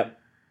those. Yep.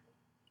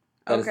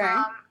 That is- Okay.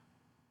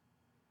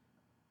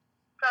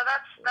 So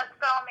that's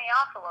throwing me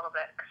off a little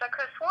bit, because I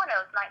could have sworn it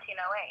was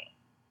 1908.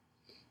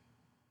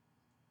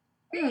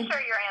 Are you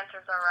sure your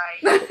answers are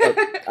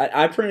right?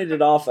 I printed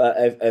it off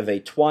of a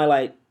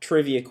Twilight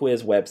trivia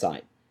quiz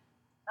website.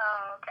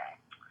 Oh, okay.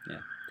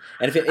 Yeah.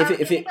 And if Give me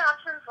it the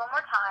options one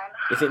more time.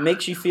 if it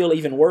makes you feel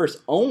even worse,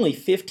 only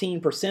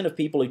 15% of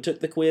people who took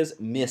the quiz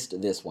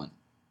missed this one.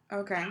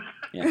 Okay.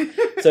 Yeah.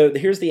 So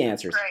here's the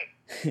answers. Great.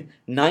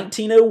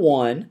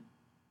 1901,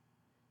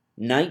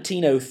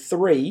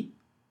 1903,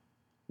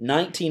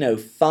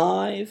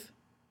 1905,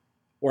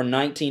 or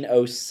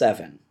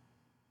 1907.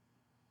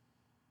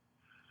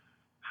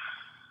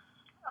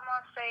 I'm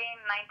going to say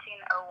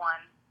 1901.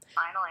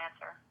 Final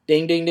answer.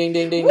 Ding, ding, ding,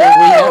 ding, ding, Woo! ding. We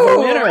have a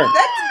winner.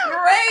 That's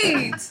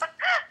great.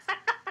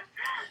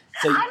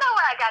 So, I know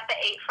where I got the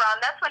 8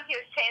 from. That's when he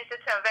was changed it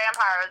to a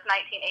vampire. It was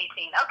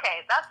 1918.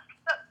 Okay, that's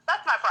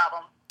my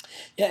problem.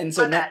 yeah, and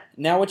so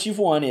now what you've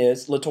won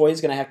is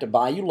LaToya's going to have to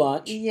buy you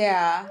lunch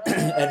Yeah.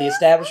 at the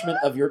establishment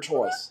of your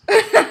choice. So,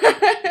 Barry,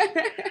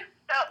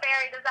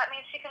 does that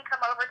mean she can come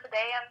over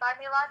today and buy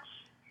me lunch?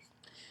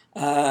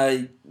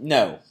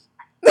 No.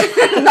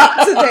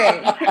 Not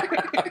today. I'm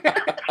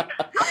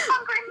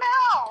hungry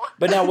now.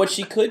 But now what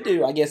she could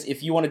do, I guess,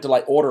 if you wanted to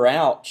like order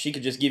out, she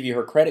could just give you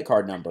her credit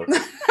card number.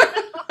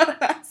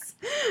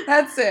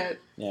 That's it.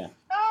 Yeah.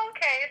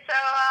 Okay,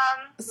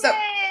 so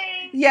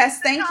yay. Yes,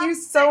 thank you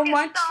so Second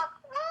much. stop.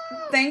 Woo.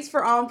 Thanks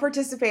for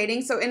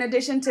participating. So in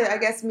addition to, I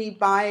guess, me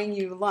buying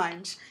you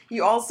lunch,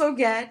 you also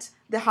get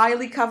the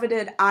highly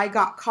coveted I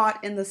Got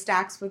Caught in the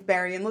Stacks with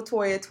Barry and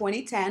LaToya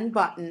 2010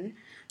 button.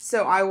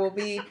 So I will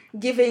be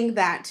giving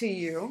that to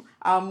you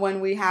when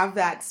we have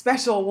that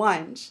special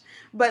lunch.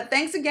 But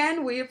thanks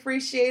again. We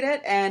appreciate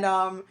it. And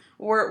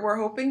we're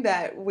hoping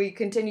that we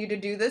continue to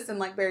do this. And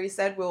like Barry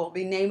said, we'll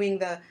be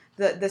naming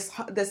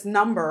this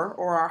number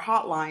or our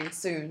hotline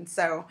soon.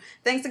 So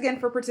thanks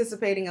again for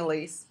participating,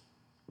 Elise.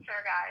 Sure,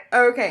 guys.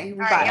 Okay, All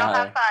bye. right, y'all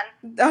have fun.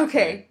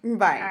 Okay, bye.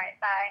 All right,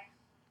 bye.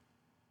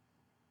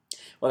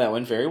 Well, that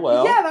went very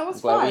well. Yeah, that was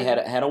I'm glad fun. we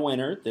had a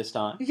winner this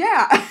time.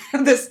 Yeah,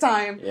 this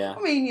time. Yeah.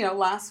 I mean,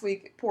 last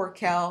week, poor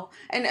Kel.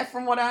 And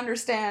from what I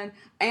understand,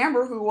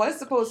 Amber, who was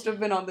supposed to have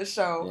been on the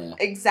show,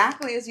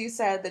 exactly as you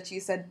said, that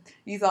you said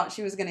you thought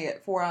she was going to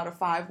get 4 out of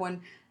 5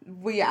 when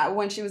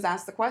she was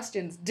asked the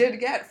questions, did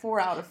get 4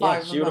 out of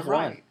 5 she would have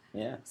right. won.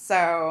 Yeah.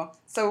 So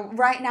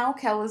right now,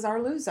 Kel is our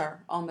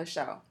loser on the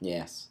show.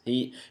 Yes.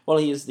 He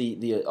is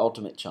the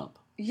ultimate chump.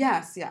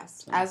 Yes,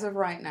 as of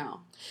right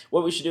now.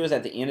 What we should do is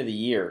at the end of the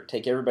year,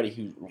 take everybody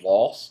who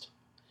lost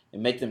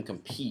and make them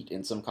compete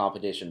in some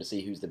competition to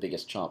see who's the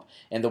biggest chump.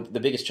 And the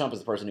biggest chump is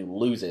the person who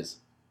loses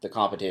the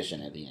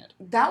competition at the end.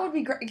 That would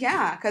be great.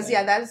 Yeah, because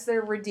that is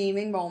their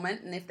redeeming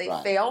moment. And if they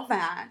fail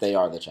that, they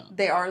are the chump.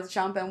 They are the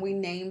chump, and we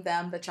name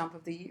them the chump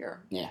of the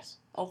year. Yes.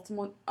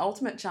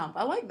 Ultimate chump.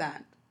 I like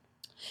that.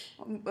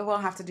 We'll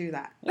have to do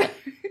that. Yeah.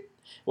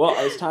 Well,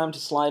 it's time to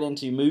slide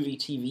into movie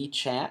TV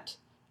chat,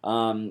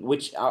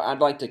 which I'd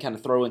like to kind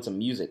of throw in some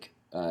music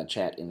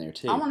chat in there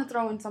too. I want to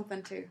throw in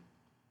something too.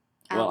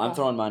 Well, I'm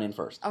throwing mine in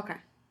first. Okay.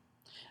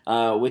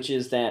 Which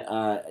is that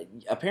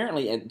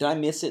apparently, did I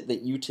miss it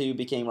that U2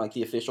 became like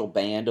the official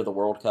band of the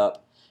World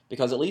Cup?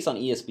 Because at least on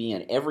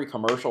ESPN, every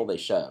commercial they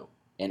show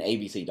and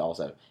ABC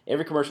also.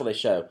 Every commercial they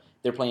show,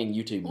 they're playing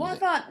YouTube music. Well, I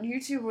thought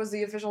YouTube was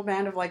the official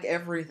band of like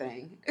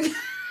everything.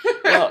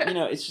 Well,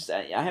 it's just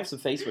I have some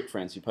Facebook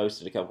friends who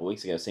posted a couple of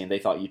weeks ago saying they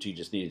thought YouTube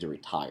just needed to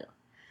retire.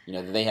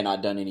 That they had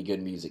not done any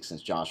good music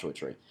since Joshua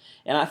Tree.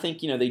 And I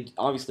think, they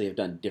obviously have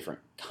done different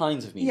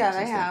kinds of music. Yeah,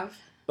 they have.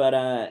 But,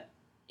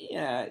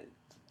 I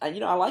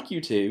like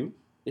U2.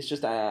 It's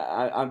just,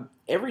 I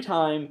every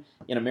time,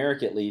 in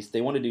America at least,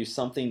 they want to do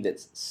something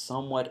that's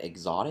somewhat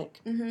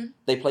exotic,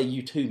 they play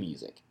U2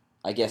 music.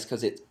 I guess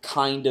because it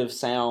kind of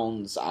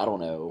sounds, I don't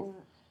know.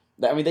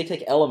 I mean, they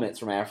take elements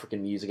from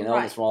African music and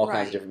elements from all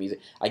kinds of different music.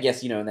 I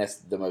guess, and that's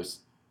the most,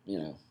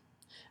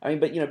 I mean,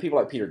 but, people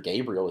like Peter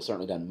Gabriel have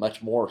certainly done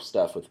much more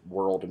stuff with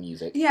world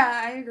music.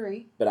 Yeah, I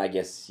agree. But I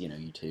guess,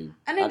 U2.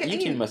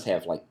 U2 must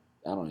have, like,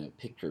 I don't know,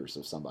 pictures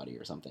of somebody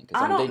or something.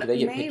 Because they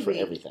get picked for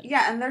everything.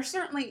 Yeah, and they're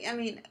certainly, I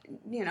mean,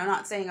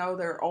 not saying,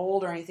 they're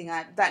old or anything.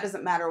 That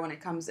doesn't matter when it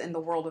comes in the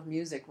world of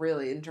music,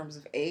 really, in terms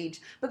of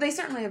age. But they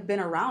certainly have been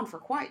around for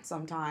quite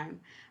some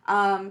time.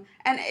 And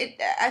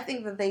I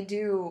think that they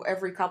do,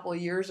 every couple of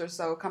years or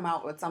so, come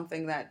out with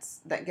something that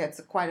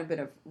gets quite a bit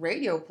of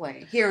radio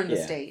play here in the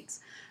States.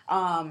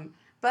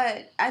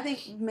 But I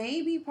think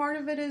maybe part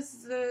of it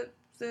is the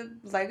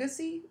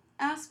legacy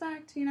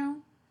aspect,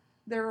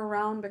 They're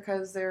around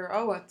because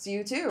it's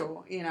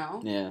U2,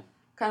 Yeah.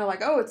 Kind of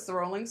like, it's the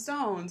Rolling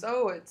Stones,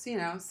 it's,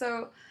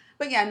 so,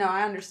 but yeah, no,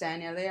 I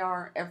understand, they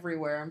are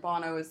everywhere, and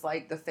Bono is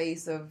like the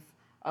face of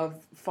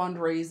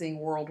fundraising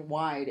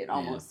worldwide, it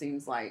almost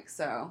seems like,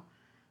 so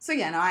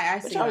yeah, no, I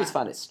see. Which I always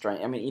find it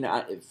strange. I mean,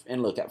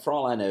 and look, for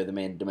all I know, the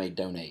man may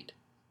donate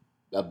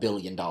 $1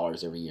 billion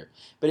every year.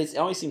 But it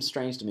always seems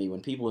strange to me when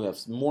people who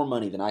have more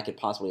money than I could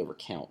possibly ever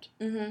count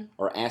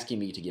are asking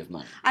me to give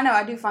money. I know,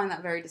 I do find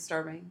that very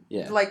disturbing.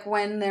 Yeah. Like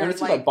when they're it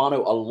seems like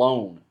Bono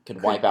alone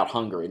could wipe out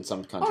hunger in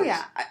some countries. Oh,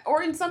 yeah.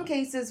 Or in some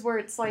cases where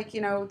it's like,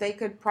 they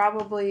could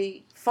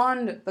probably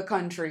fund the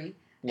country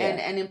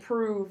and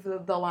improve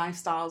the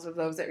lifestyles of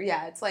those.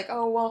 It's like,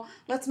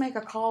 let's make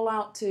a call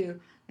out to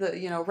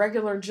the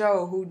regular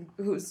Joe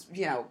who's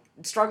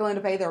struggling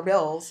to pay their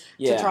bills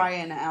to try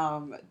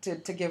and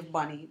to give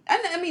money.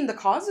 And I mean the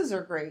causes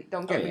are great,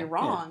 don't get me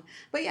wrong.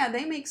 But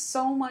they make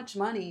so much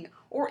money,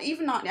 or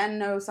even not. I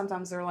know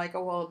sometimes they're like,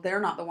 they're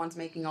not the ones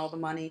making all the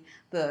money.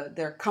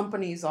 Their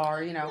companies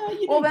are,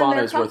 well, then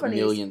Bono's worth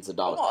millions of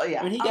dollars. Well,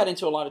 yeah. I mean, he got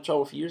into a lot of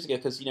trouble a few years ago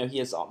because he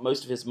has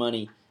most of his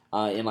money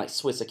in like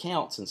Swiss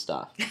accounts and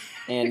stuff,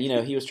 and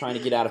he was trying to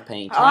get out of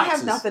paying taxes. I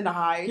have nothing to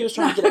hide. He was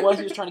trying to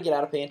get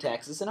out of paying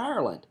taxes in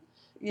Ireland.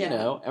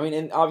 Yeah. I mean,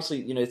 and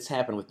obviously, it's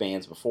happened with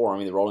bands before. I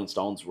mean, the Rolling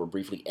Stones were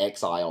briefly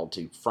exiled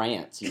to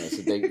France,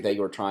 so they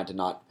were trying to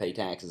not pay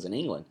taxes in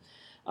England.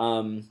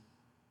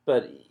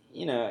 But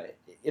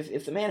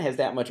if the man has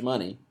that much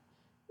money,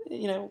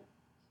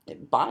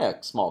 buy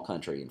a small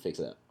country and fix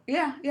it up.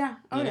 Yeah, yeah,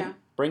 yeah.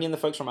 Bring in the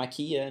folks from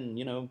IKEA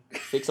and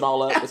fix it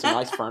all up with some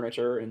nice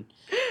furniture and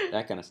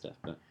that kind of stuff.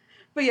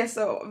 But yeah,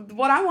 so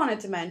what I wanted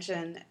to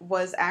mention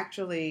was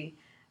actually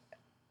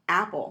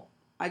Apple.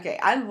 Okay,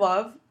 I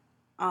love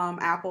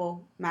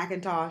Apple,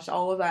 Macintosh,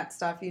 all of that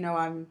stuff.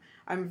 I'm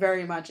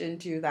very much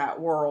into that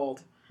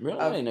world. Really?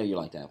 I didn't know you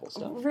liked Apple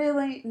stuff.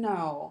 Really?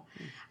 No.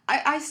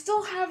 I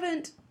still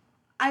haven't.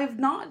 I've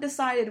not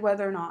decided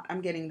whether or not I'm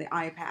getting the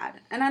iPad.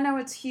 And I know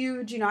it's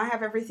huge. I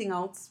have everything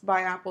else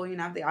by Apple. I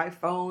have the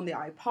iPhone, the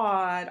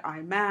iPod,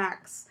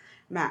 iMacs,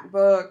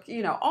 MacBook,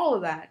 all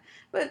of that.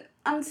 But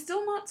I'm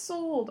still not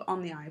sold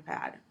on the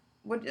iPad.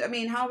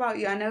 How about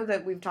you? I know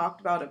that we've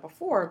talked about it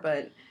before,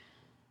 but...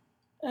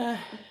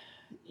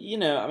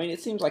 it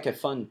seems like a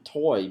fun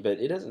toy, but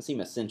it doesn't seem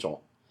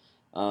essential.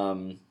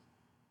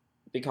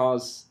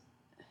 Because...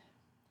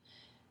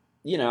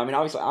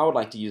 obviously I would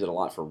like to use it a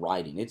lot for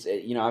writing. It's,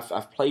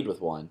 I've played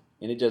with one,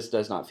 and it just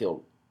does not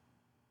feel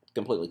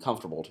completely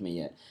comfortable to me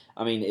yet.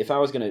 If I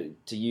was going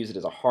to use it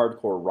as a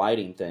hardcore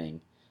writing thing,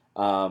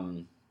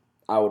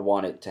 I would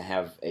want it to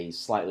have a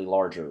slightly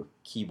larger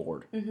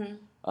keyboard.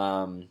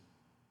 Mm-hmm.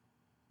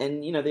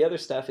 And, the other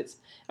stuff,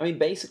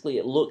 basically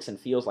it looks and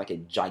feels like a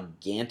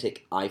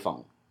gigantic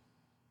iPhone.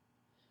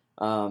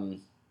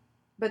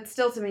 But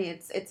still, to me,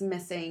 it's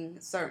missing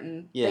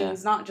certain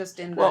things, not just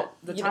in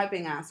the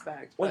typing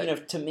aspect. Well,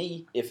 to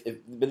me,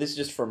 but this is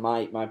just from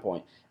my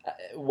point.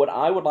 What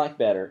I would like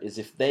better is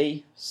if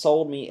they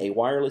sold me a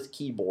wireless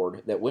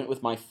keyboard that went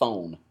with my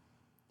phone,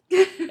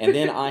 and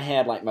then I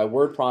had like my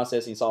word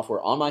processing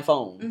software on my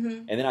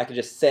phone, and then I could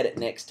just set it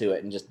next to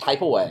it and just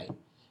type away,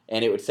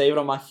 and it would save it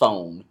on my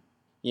phone.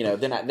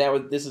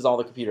 Then this is all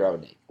the computer I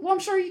would need. Well, I'm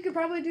sure you could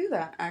probably do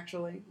that,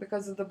 actually,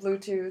 because of the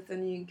Bluetooth,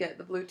 and you get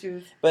the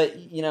Bluetooth. But,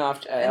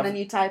 and then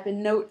you type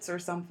in notes or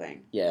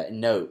something. Yeah,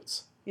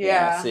 notes.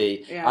 Yeah.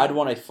 See, yeah. I'd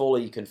want a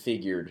fully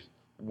configured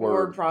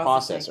word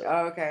processor.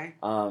 Oh, okay.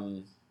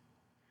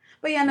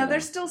 But yeah, no,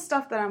 there's still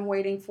stuff that I'm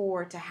waiting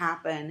for to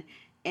happen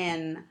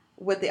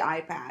with the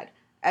iPad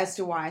as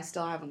to why I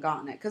still haven't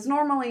gotten it. Because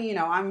normally,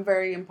 I'm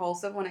very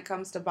impulsive when it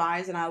comes to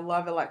buys, and I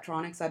love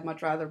electronics. I'd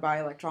much rather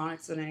buy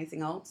electronics than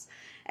anything else.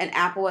 and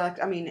Apple,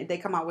 I mean, they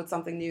come out with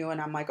something new,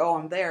 and I'm like, oh,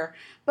 I'm there.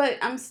 But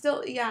I'm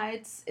still,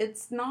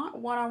 it's not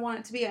what I want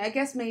it to be. I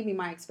guess maybe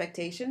my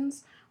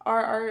expectations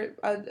are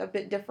a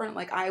bit different.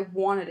 Like, I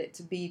wanted it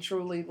to be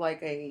truly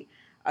like a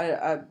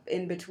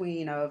in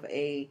between of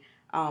a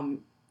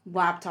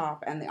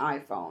laptop and the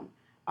iPhone.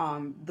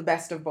 The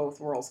best of both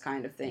worlds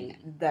kind of thing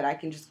that I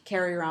can just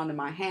carry around in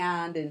my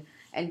hand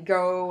and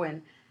go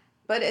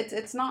but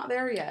it's not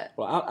there yet.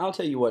 Well, I'll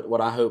tell you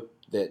what I hope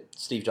that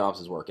Steve Jobs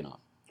is working on.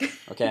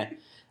 Okay,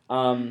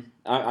 I'm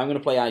going to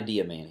play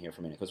idea man here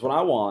for a minute, because what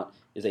I want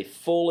is a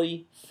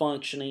fully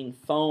functioning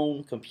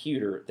phone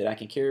computer that I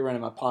can carry around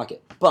in my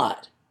pocket.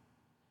 But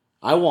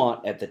I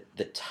want at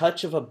the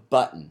touch of a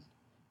button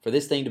for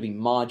this thing to be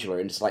modular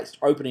and just like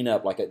opening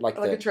up like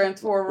a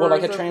transformer. Well,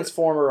 like a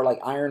transformer, or like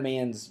Iron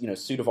Man's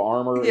suit of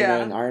armor,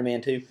 in Iron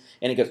Man 2,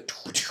 and it goes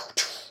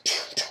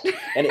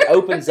and it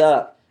opens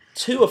up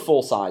to a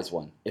full size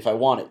one if I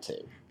want it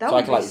to, so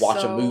I can like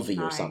watch a movie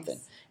or something,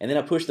 and then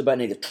I push the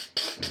button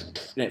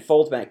and it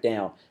folds back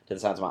down to the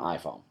size of my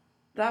iPhone.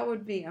 That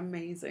would be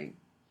amazing.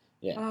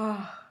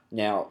 Yeah.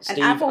 Now,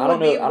 Steve, I don't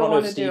know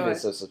if Steve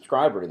is a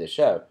subscriber to this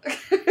show,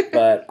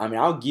 but I mean,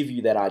 I'll give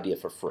you that idea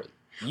for free.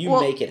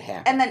 Make it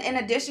happen. And then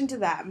in addition to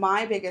that,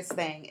 my biggest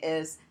thing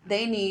is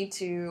they need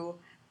to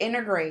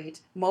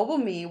integrate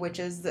MobileMe, which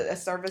is a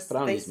service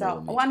that they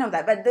sell. Oh, I know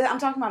that, but I'm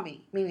talking about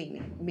me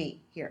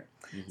here.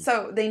 Mm-hmm.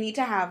 So they need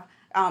to have,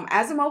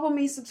 as a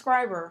MobileMe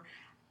subscriber,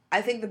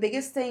 I think the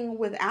biggest thing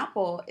with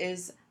Apple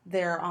is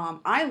their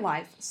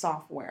iLife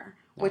software,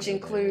 which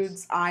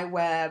includes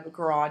iWeb,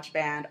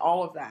 GarageBand,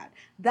 all of that.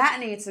 That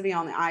needs to be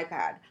on the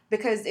iPad,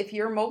 because if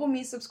you're a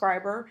MobileMe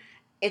subscriber,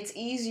 it's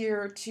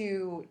easier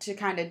to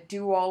kind of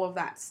do all of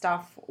that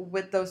stuff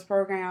with those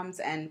programs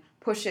and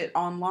push it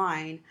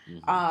online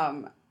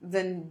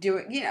than do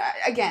it.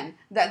 Again,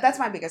 that's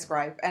my biggest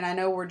gripe. And I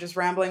know we're just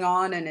rambling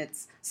on, and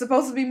it's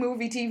supposed to be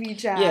movie TV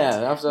chat.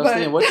 Yeah, I was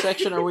thinking, what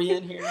section are we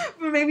in here?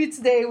 Maybe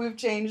today we've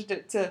changed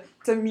it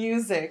to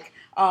music,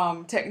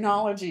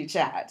 technology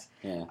chat.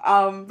 Yeah.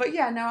 But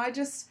yeah, no,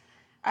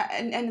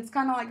 and it's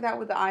kind of like that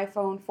with the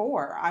iPhone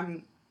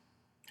 4.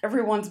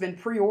 Everyone's been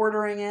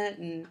pre-ordering it,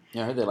 and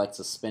I heard they like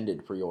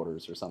suspended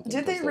pre-orders or something.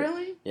 Did they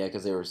really? Yeah,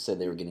 because they said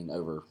they were getting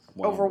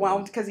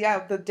overwhelmed. Because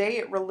the day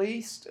it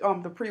released,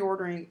 the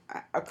pre-ordering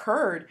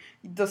occurred,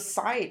 the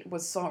site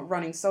was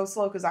running so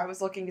slow, because I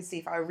was looking to see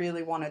if I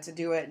really wanted to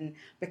do it, and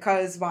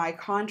because my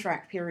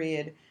contract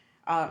period.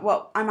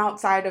 I'm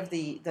outside of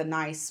the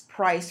nice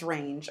price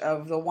range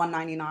of the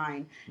 $199.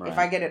 Right. If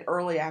I get it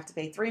early, I have to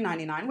pay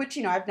 $399, which,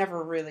 I've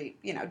never really,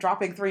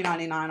 dropping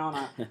 $399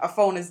 on a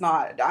phone is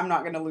not, I'm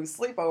not going to lose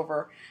sleep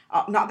over.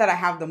 Not that I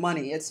have the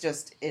money. It's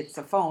just, it's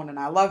a phone and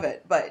I love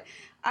it. But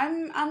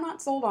I'm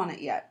not sold on it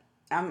yet.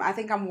 I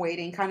think I'm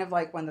waiting, kind of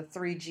like when the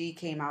 3G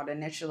came out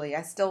initially.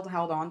 I still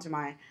held on to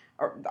my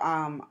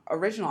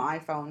original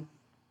iPhone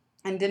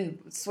and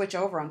didn't switch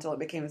over until it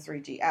became a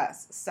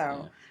 3GS. So...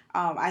 Yeah.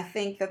 I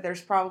think that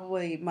there's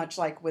probably, much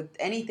like with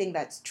anything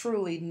that's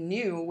truly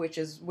new, which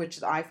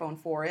the iPhone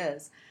 4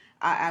 is,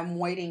 I'm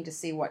waiting to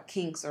see what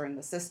kinks are in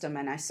the system.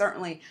 And I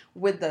certainly,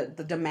 with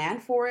the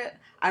demand for it,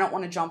 I don't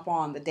want to jump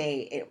on the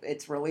day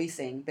it's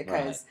releasing,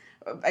 because,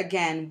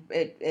 again,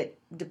 it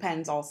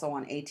depends also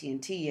on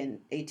AT&T, and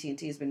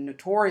AT&T has been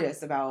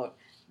notorious about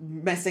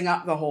messing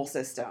up the whole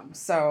system.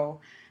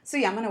 So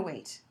yeah, I'm going to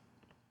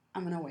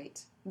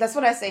wait. That's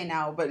what I say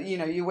now, but,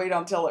 you wait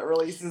until it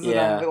releases, and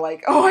I'll be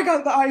like, oh, I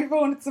got the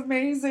iPhone, it's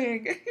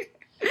amazing.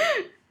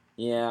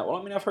 Yeah, well,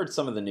 I mean, I've heard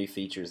some of the new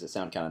features that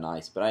sound kind of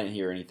nice, but I didn't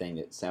hear anything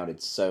that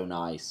sounded so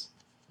nice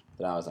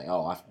that I was like,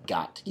 oh, I've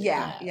got to get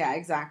that. Yeah,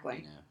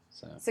 exactly.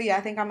 So yeah,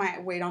 I think I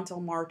might wait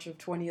until March of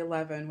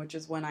 2011, which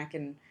is when I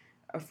can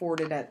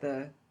afford it at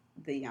the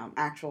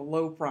actual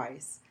low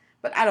price.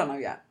 But I don't know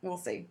yet. We'll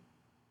see.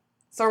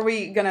 So are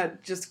we going to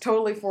just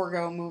totally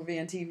forego movie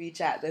and TV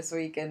chat this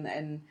week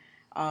and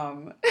I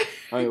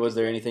mean, was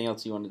there anything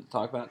else you wanted to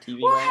talk about TV?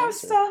 Well, I have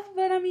stuff,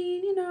 but I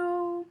mean,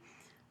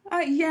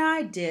 yeah,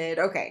 I did.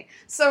 Okay,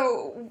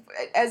 so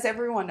as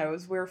everyone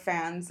knows, we're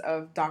fans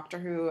of Doctor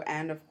Who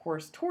and, of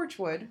course,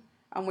 Torchwood,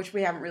 which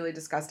we haven't really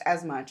discussed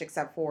as much,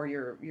 except for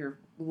your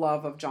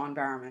love of John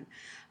Barrowman.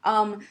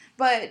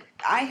 But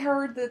I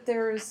heard that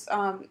there's,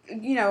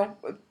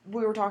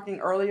 we were talking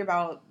earlier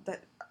about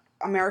that.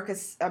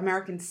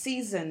 American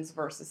seasons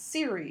versus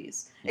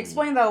series.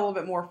 Explain that a little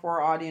bit more for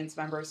our audience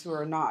members who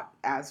are not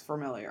as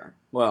familiar.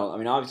 Well, I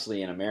mean,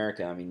 obviously in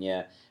America,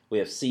 we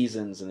have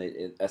seasons, and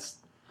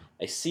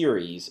a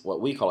series, what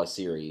we call a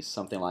series,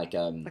 something like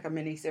a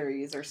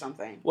mini-series or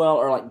something. Well,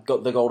 or like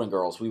the Golden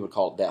Girls, we would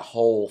call that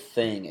whole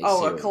thing a series.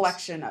 Oh, a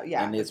collection,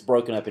 yeah. And it's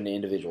broken up into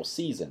individual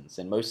seasons,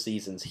 and most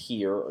seasons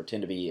here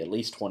tend to be at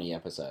least 20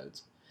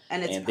 episodes.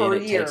 And it's per year.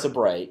 And then it takes a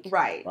break.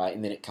 Right. Right,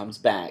 and then it comes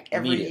back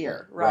every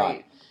year.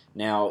 Right.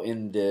 Now,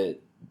 in the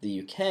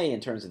UK, in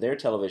terms of their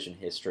television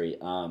history,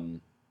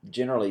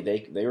 generally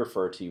they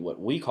refer to what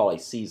we call a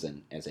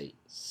season as a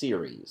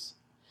series.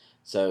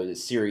 So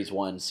it's Series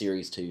 1,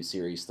 Series 2,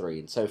 Series 3,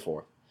 and so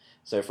forth.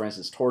 So, for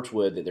instance,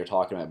 Torchwood, that they're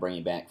talking about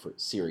bringing back for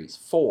Series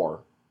 4,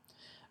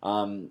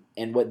 And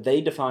what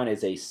they define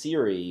as a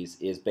series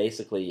is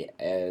basically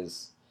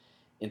as,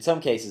 in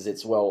some cases,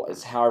 it's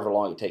however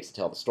long it takes to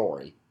tell the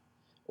story,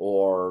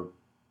 or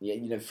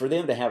for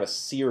them to have a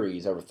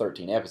series over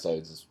 13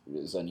 episodes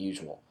is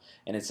unusual.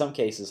 And in some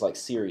cases, like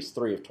Series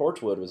 3 of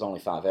Torchwood was only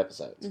 5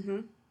 episodes. Mm-hmm.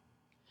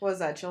 Was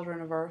that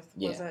Children of Earth?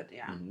 Yeah. Was it?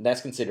 Yeah. Mm-hmm.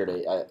 That's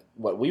considered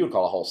what we would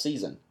call a whole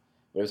season.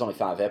 But it was only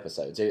 5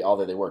 episodes,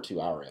 although they were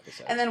 2-hour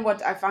episodes. And then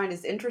what I find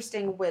is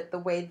interesting with the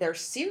way their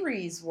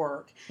series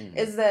work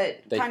is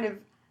that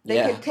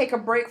they could take a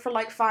break for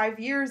like 5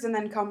 years and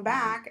then come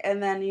back,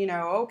 and then,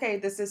 okay,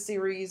 this is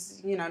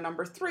series,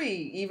 number 3,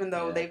 even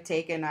though they've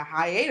taken a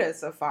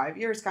hiatus of 5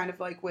 years, kind of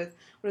like with,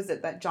 what is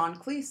it, that John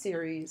Cleese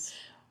series,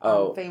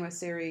 famous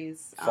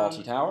series.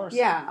 Fawlty Towers?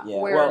 Yeah.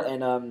 Well,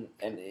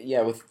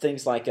 and with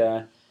things like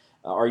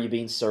Are You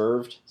Being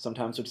Served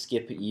sometimes would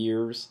skip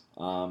years.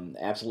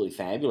 Absolutely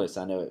Fabulous.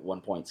 I know at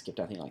one point skipped,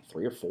 I think, like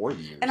 3 or 4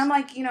 years. And I'm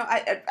like,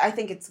 I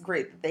think it's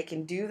great that they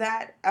can do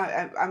that.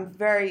 I'm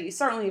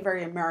certainly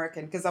very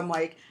American, because I'm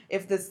like,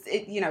 if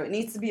it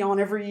needs to be on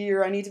every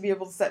year, I need to be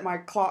able to set my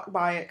clock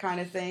by it,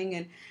 kind of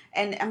thing.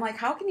 And I'm like,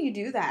 how can you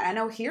do that? I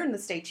know here in the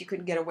States you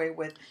couldn't get away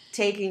with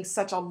taking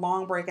such a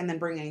long break and then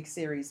bringing a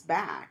series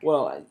back.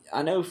 Well,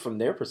 I know from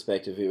their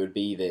perspective it would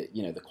be that,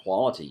 the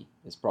quality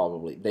is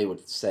probably, they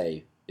would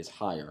say, is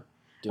higher.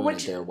 Doing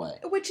it their way.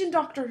 Which in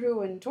Doctor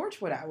Who and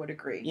Torchwood, I would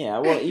agree. Yeah,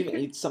 well,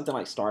 even something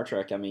like Star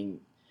Trek,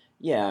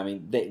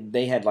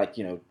 they had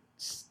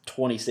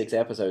 26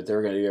 episodes they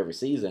were going to do every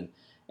season,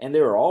 and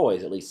there were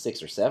always at least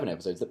 6 or 7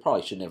 episodes that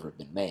probably should never have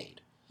been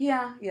made.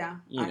 Yeah,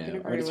 I can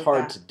agree it's with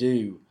hard that. to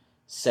do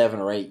 7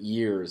 or 8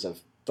 years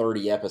of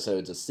 30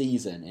 episodes a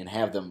season and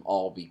have them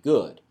all be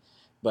good.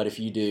 But if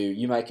you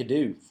could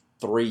do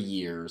 3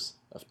 years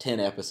of 10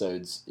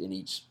 episodes in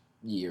each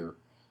year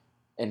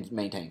and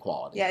maintain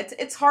quality. Yeah,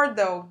 it's hard,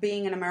 though,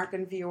 being an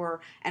American viewer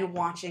and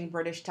watching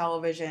British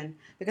television,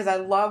 because I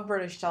love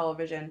British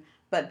television,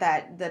 but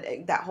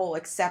that whole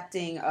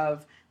accepting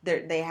of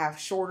they have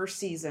shorter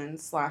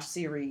seasons /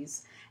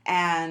 series,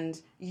 and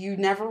you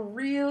never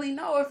really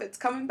know if it's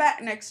coming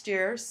back next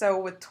year. So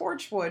with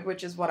Torchwood,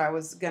 which is what I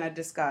was going to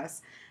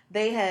discuss,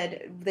 they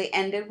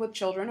ended with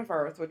Children of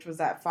Earth, which was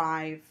that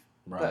 5,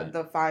 right.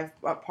 the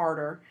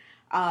 5-parter,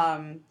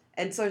 and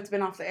so it's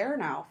been off the air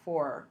now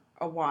for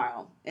a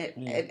while,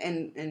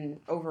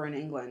 over in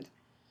England.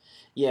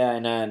 Yeah,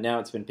 and now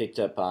it's been picked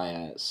up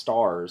by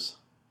Starz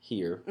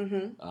here.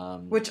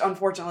 Mm-hmm. Which,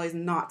 unfortunately, is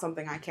not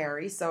something I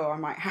carry, so I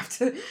might have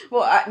to...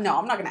 Well, no,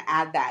 I'm not going to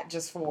add that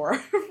just for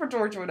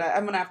Torchwood.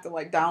 I'm going to have to,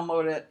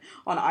 download it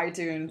on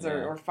iTunes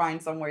or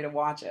find some way to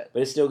watch it.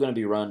 But it's still going to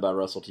be run by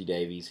Russell T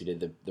Davies, who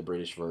did the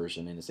British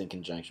version, and it's in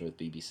conjunction with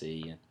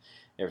BBC and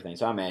everything.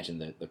 So I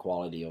imagine the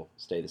quality will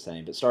stay the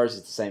same. But Starz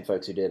is the same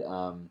folks who did...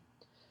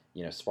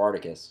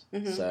 Spartacus.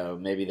 Mm-hmm. So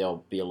maybe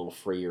they'll be a little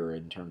freer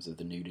in terms of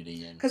the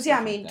nudity and. Because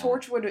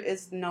Torchwood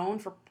is known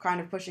for kind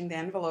of pushing the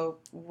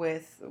envelope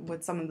with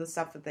some of the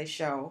stuff that they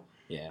show.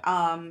 Yeah.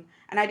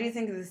 And I do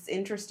think it's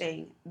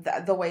interesting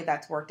the way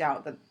that's worked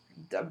out.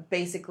 That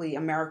basically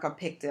America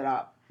picked it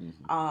up.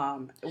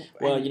 Mm-hmm.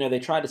 Well, they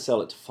tried to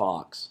sell it to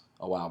Fox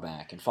a while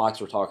back, and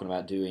Fox were talking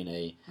about doing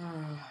a.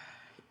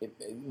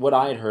 What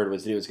I had heard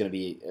was that it was going to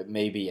be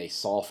maybe a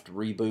soft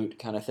reboot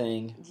kind of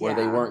thing, where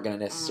they weren't going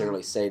to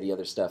necessarily say the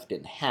other stuff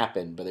didn't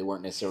happen, but they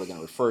weren't necessarily going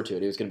to refer to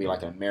it. It was going to be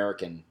like an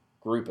American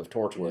group of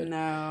Torchwood.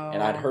 No.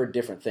 And I'd heard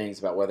different things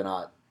about whether or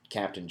not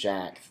Captain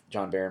Jack,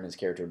 John Barrowman's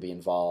character, would be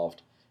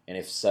involved, and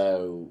if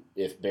so,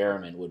 if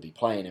Barrowman would be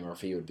playing him, or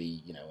if he would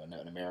be,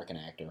 an American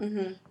actor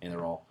in the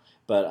role.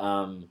 But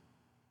I'm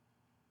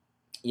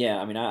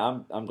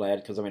glad,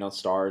 because on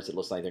Starz it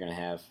looks like they're going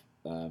to have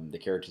the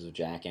characters of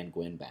Jack and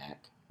Gwen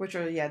back. Which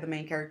are, the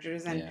main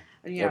characters. And,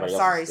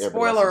 Everybody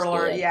spoiler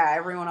alert, dead.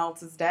 Everyone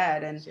else is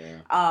dead.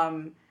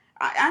 And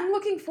I'm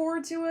looking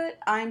forward to it.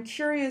 I'm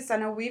curious, I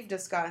know we've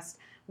discussed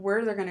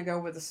where they're going to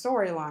go with the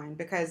storyline.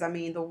 Because,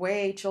 the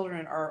way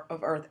Children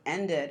of Earth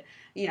ended,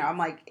 I'm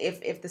like,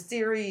 if the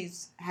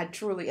series had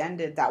truly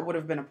ended, that would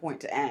have been a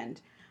point to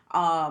end.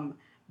 But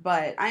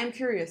I am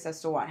curious as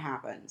to what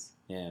happens.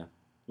 Yeah.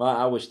 Well,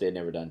 I wish they had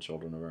never done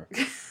Children of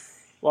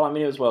Earth. Well,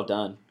 it was well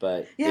done,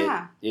 but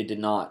it did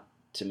not,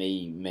 to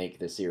me, make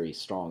the series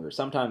stronger.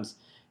 Sometimes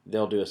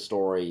they'll do a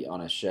story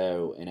on a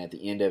show, and at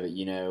the end of it,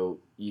 you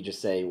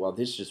just say, well,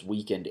 this just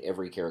weakened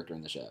every character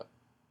in the show.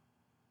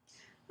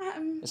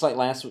 It's like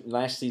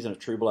last season of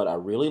True Blood I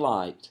really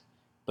liked,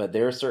 but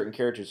there are certain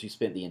characters who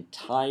spent the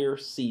entire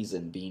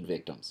season being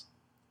victims.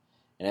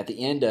 And at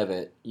the end of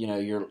it,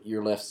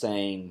 you're left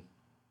saying,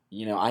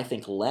 I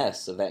think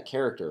less of that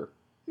character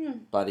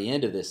by the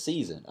end of this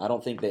season. I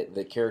don't think that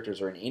the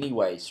characters are in any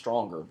way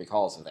stronger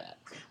because of that.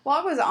 Well,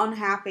 I was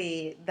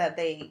unhappy that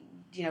they,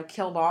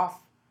 killed off,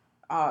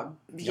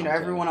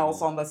 everyone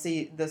else on the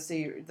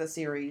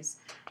series.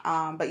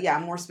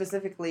 But more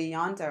specifically,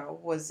 Ianto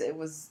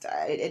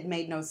it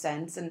made no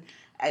sense, and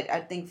I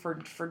think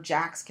for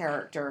Jack's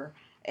character,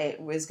 it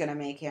was going to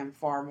make him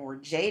far more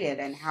jaded.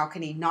 And how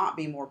can he not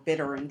be more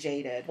bitter and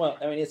jaded? Well,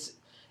 it's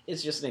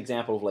just an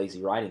example of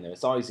lazy writing, though.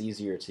 It's always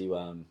easier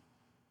to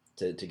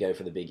to go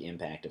for the big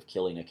impact of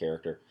killing a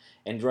character.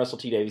 And Russell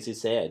T Davies has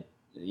said,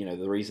 you know,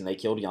 the reason they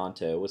killed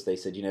Yonto was they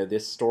said, you know,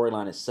 this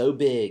storyline is so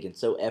big and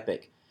so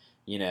epic,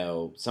 you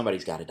know,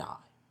 somebody's got to die.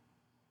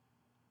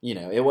 You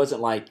know, it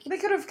wasn't like... They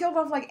could have killed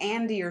off, like,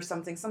 Andy or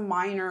something, some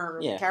minor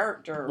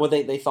character. Well,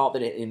 they thought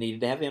that it needed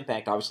to have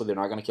impact. Obviously, they're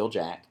not going to kill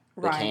Jack.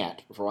 They can't.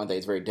 For one thing,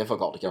 it's very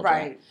difficult to kill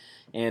Jack.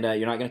 And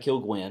you're not going to kill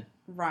Gwen.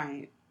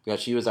 Right.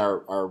 Because she was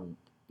our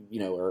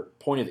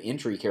point of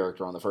entry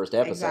character on the first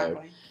episode.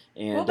 Exactly.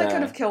 And, well, they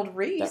could have killed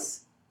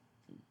Reese.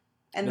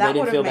 And that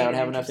would have made it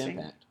have enough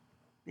impact.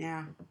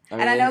 Yeah. I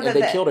mean, and I know that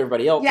they killed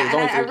everybody else. Yeah,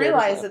 and I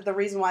realize that the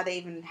reason why they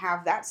even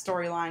have that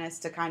storyline is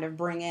to kind of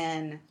bring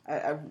in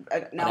an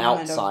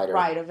element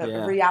outsider.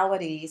 of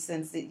reality,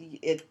 since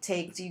it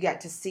takes, you get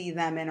to see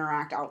them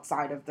interact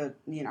outside of the,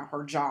 you know,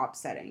 her job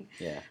setting.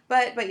 Yeah.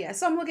 But yeah,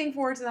 so I'm looking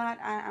forward to that.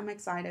 I'm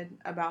excited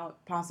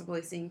about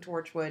possibly seeing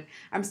Torchwood.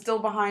 I'm still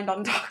behind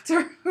on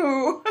Doctor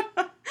Who.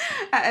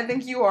 I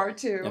think you are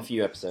too. A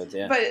few episodes,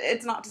 yeah. But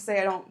it's not to say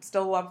I don't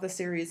still love the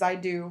series. I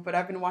do, but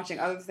I've been watching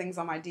other things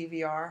on my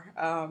DVR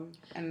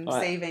and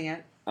saving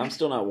it. I'm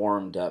still not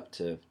warmed up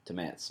to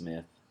Matt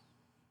Smith.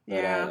 But,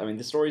 yeah. I mean,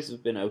 the stories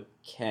have been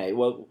okay.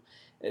 Well,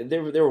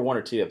 there were one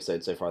or two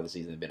episodes so far this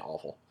season that have been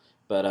awful.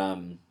 But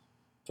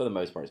for the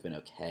most part, it's been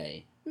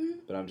okay. Mm-hmm.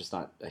 But I'm just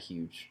not a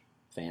huge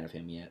fan of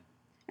him yet.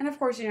 And of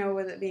course, you know,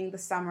 with it being the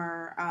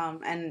summer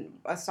and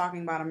us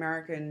talking about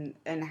America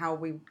and how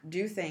we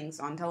do things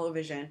on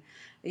television,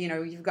 you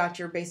know, you've got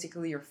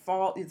basically your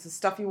fall, it's the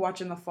stuff you watch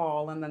in the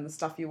fall and then the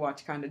stuff you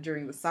watch kind of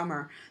during the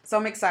summer. So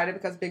I'm excited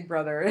because Big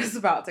Brother is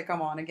about to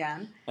come on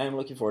again. I'm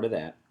looking forward to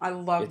that. I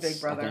love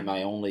Big Brother. I think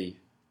my only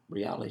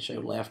reality show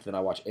left that I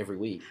watch every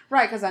week.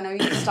 Right, because I know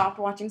you stopped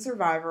watching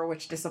Survivor,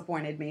 which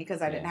disappointed me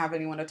because I didn't have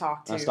anyone to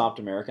talk to. I stopped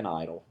American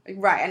Idol.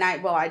 Right, and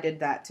I did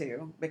that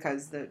too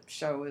because the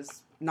show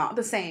is not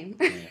the same.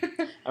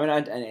 Yeah. I mean,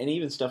 and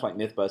even stuff like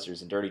Mythbusters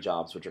and Dirty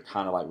Jobs, which are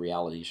kind of like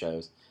reality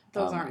shows.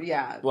 Those aren't,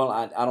 yeah. Well,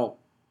 I don't.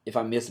 If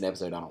I miss an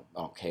episode, I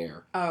don't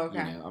care. Oh, okay.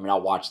 You know? I mean,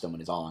 I'll watch them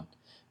when it's on,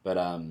 but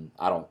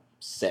I don't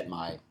set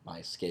my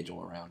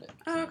schedule around it.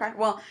 Oh, okay.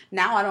 Well,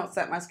 now I don't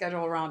set my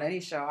schedule around any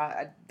show.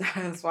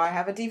 That's why I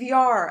have a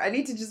DVR. I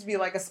need to just be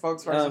like a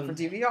spokesperson for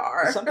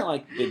DVR. Something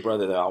like Big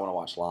Brother, though, I want to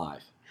watch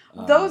live.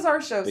 Those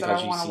are shows that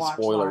I want to watch because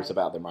you see spoilers live.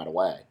 about them right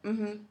away.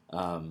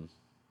 Mm-hmm.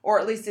 Or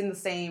at least in the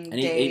same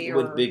day.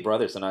 With Big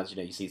Brother, sometimes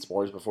you see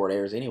spoilers before it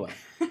airs anyway.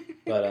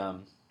 But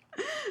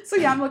so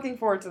yeah, I'm looking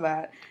forward to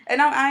that,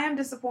 and I am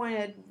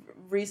disappointed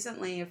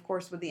recently, of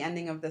course, with the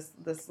ending of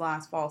this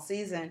last fall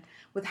season,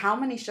 with how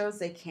many shows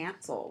they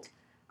canceled.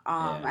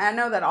 And I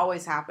know that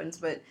always happens,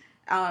 but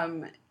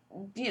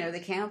you know,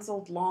 they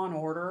canceled Law and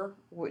Order,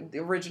 the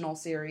original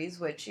series,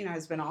 which, you know,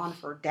 has been on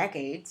for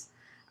decades.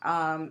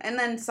 And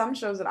then some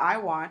shows that I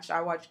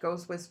watched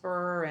Ghost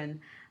Whisperer and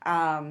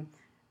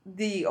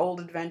the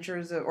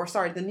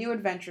New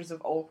Adventures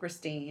of Old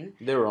Christine.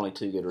 There were only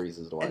two good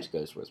reasons to watch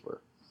Ghost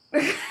Whisperer.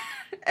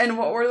 And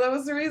what were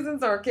those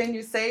reasons, or can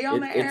you say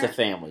on the air? It's a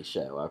family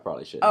show. I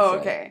probably shouldn't. Oh,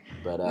 okay.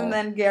 But and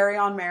then Gary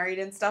on Married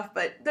and stuff.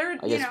 But they're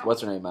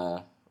what's her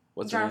name?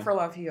 Jennifer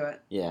Love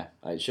Hewitt. Yeah,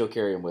 she'll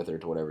carry him with her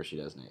to whatever she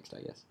does next,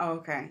 I guess. Oh,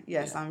 okay.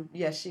 Yes, yeah.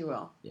 Yes, she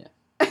will. Yeah.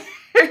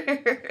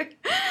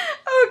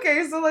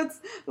 Okay, so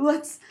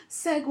let's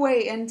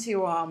segue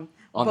into on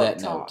book that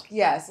talk. Note.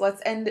 Yes,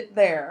 let's end it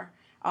there.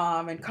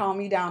 And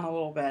calm you down a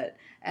little bit,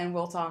 and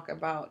we'll talk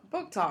about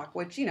book talk,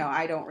 which, you know,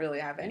 I don't really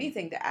have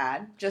anything to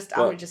add.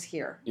 I would just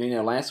hear. You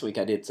know, last week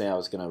I did say I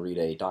was going to read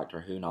a Doctor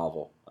Who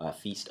novel,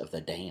 Feast of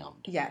the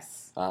Damned.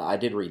 Yes. I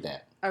did read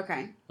that.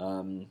 Okay.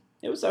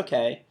 It was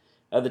okay.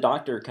 The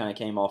Doctor kind of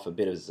came off a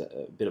bit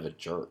of a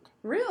jerk.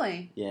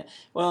 Really? Yeah.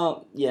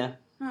 Well, yeah.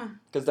 Huh.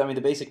 Because, I mean,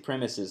 the basic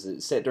premise is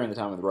it's set during the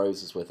time when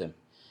Rose is with him.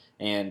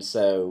 And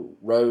so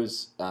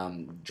Rose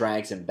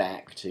drags him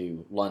back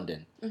to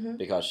London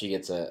because she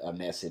gets a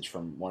message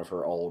from one of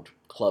her old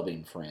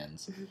clubbing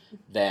friends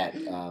that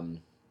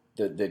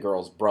the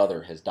girl's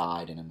brother has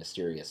died in a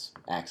mysterious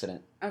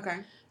accident. Okay.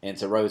 And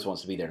so Rose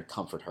wants to be there to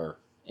comfort her.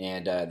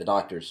 And the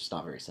Doctor's just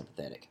not very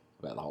sympathetic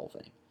about the whole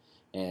thing.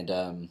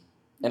 And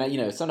you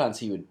know, sometimes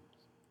he would...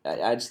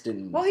 I just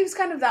didn't... Well, he was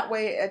kind of that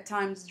way at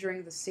times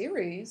during the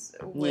series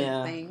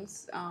with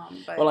things.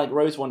 But... Well, like,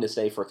 Rose wanted to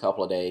stay for a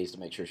couple of days to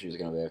make sure she was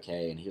going to be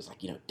okay, and he was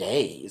like, you know,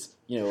 days?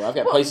 You know, I've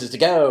got places to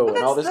go, and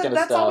all this kind of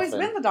stuff. That's always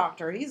been the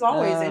Doctor. He's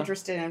always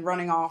interested in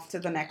running off to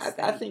the next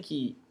thing. I think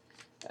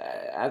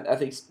I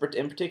think,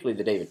 and particularly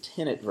the David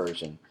Tennant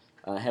version,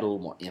 had a little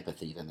more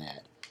empathy than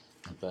that.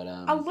 But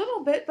a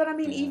little bit, but I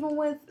mean, even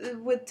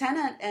with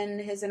Tennant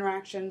and his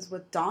interactions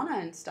with Donna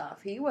and stuff,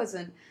 he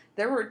wasn't...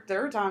 There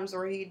were times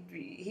where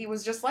he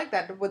was just like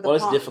that with the... Well,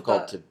 it's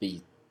difficult to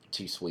be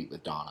too sweet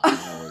with Donna. You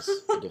know, it's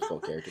a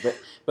difficult character.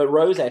 But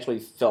Rose actually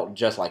felt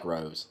just like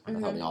Rose. I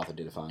thought the author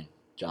did a fine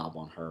job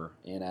on her.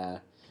 And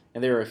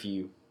there are a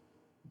few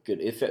good...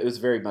 It was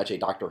very much a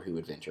Doctor Who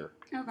adventure.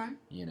 Okay.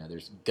 You know,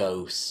 there's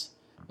ghosts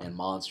and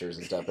monsters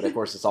and stuff. But of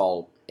course, it's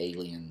all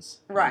aliens.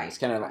 Right. It's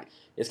kind of like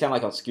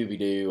on Scooby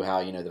Doo,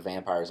 how the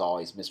vampire is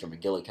always Mr.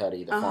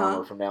 McGillicuddy, the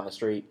farmer from down the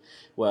street.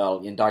 Well,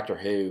 in Doctor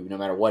Who, no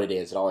matter what it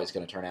is, it's always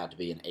going to turn out to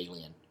be an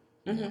alien.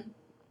 Mm-hmm.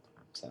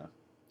 So,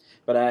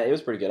 but it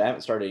was pretty good. I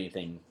haven't started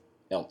anything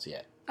else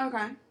yet.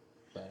 Okay.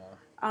 But,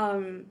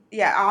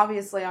 yeah,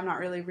 obviously I'm not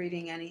really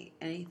reading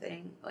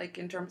anything like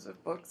in terms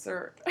of books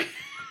or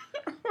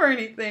or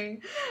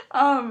anything.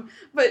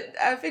 But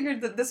I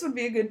figured that this would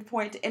be a good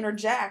point to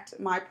interject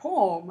my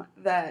poem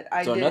that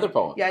I did. So another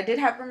poem. Yeah, I did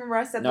have. Remember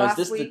I said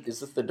last week. Is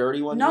this the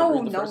dirty one?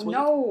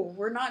 No.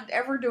 We're not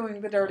ever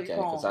doing the dirty poem.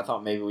 Because I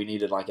thought maybe we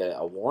needed like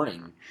a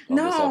warning on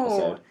this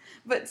episode.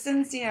 But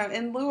since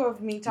in lieu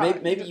of me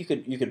talking, maybe you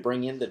could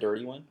bring in the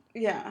dirty one.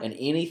 Yeah. And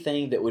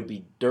anything that would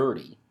be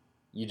dirty,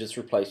 you just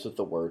replace with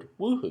the word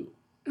woohoo.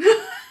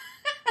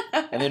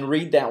 And then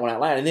read that one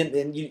out loud. And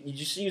then you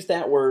just use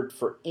that word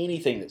for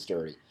anything that's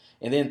dirty.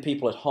 And then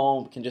people at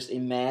home can just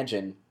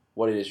imagine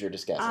what it is you're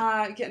discussing.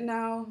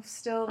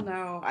 Still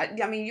no.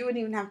 I mean, you wouldn't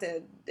even have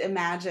to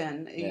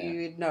imagine. Yeah.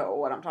 You'd know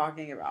what I'm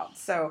talking about.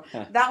 So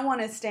that one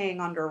is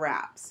staying under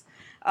wraps.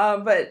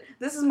 But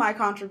this is my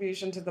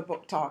contribution to the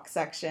book talk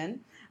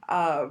section.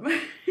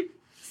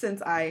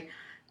 Since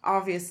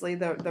obviously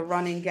the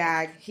running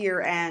gag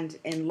here and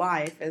in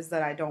life is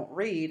that I don't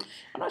read.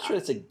 I'm not sure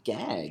it's a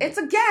gag. It's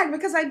a gag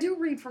because I do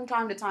read from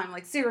time to time,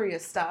 like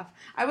serious stuff.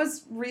 I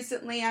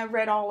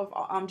read all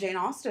of Jane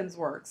Austen's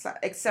works,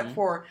 except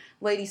for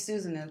Lady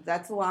Susan.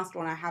 That's the last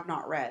one I have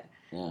not read.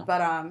 Yeah.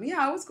 But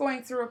I was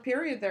going through a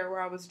period there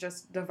where I was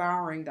just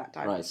devouring that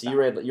type of stuff.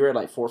 Right, so you read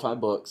like 4 or 5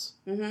 books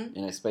in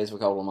a space of a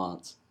couple of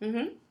months.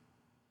 Mm-hmm.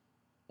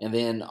 And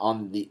then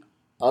on the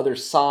other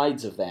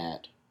sides of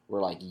that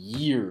were like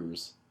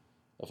years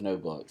of no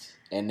books.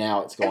 And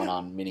now it's going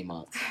on many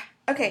months.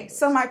 Okay,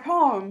 so my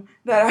poem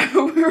that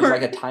It's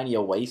like a tiny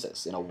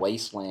oasis in a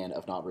wasteland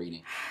of not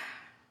reading.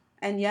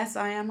 And yes,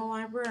 I am a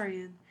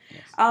librarian.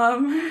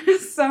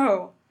 Yes.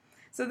 So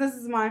this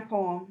is my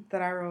poem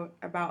that I wrote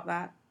about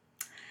that.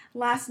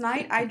 Last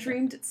night I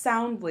dreamed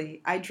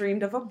soundly. I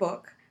dreamed of a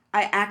book.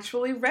 I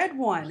actually read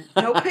one.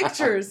 No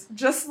pictures,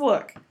 just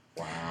look.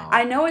 Wow.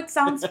 I know it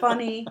sounds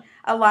funny,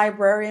 a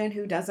librarian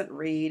who doesn't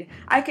read.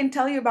 I can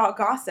tell you about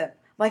gossip,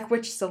 like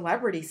which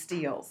celebrity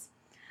steals.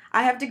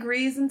 I have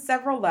degrees in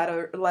several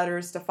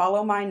letters to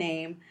follow my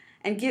name,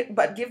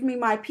 but give me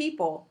my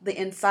people, the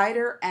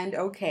insider and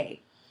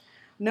okay.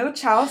 No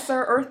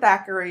Chaucer or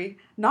Thackeray,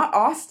 not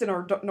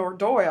Austen nor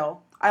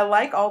Doyle. I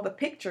like all the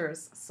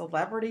pictures,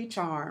 celebrity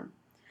charm.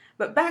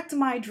 But back to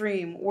my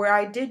dream, where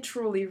I did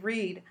truly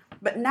read,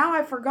 but now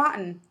I've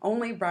forgotten,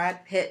 only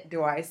Brad Pitt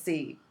do I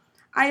see.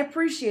 I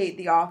appreciate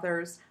the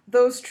authors,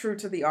 those true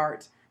to the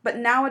art, but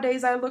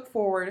nowadays I look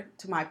forward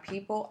to my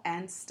people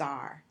and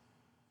star.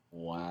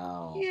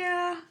 Wow.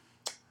 Yeah.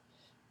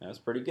 That was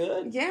pretty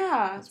good.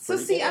 Yeah. So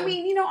see, good. I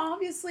mean,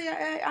 obviously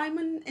I'm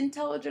an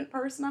intelligent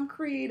person. I'm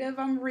creative.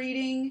 I'm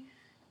reading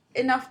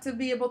enough to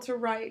be able to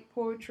write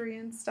poetry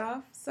and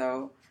stuff.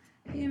 So,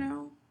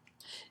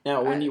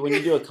 Now, when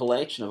you do a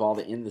collection of all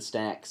the In the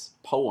Stacks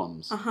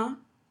poems, that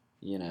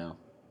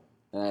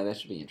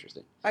should be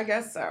interesting. I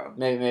guess so.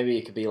 Maybe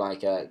it could be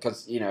like,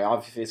 because,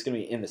 if it's going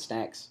to be In the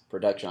Stacks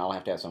production, I'll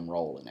have to have some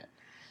role in it.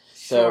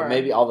 So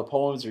maybe all the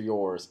poems are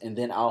yours, and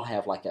then I'll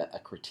have like a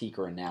critique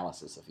or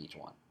analysis of each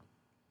one.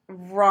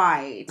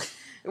 Right.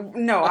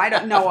 No, I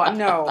don't know.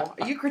 No,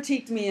 you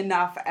critiqued me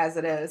enough as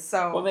it is.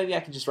 So. Well, maybe I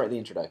can just write the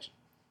introduction.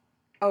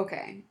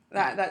 Okay,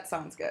 that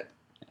sounds good.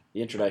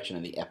 The introduction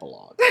and the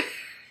epilogue.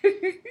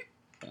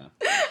 Yeah.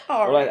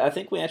 All right. I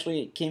think we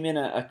actually came in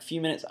a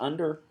few minutes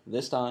under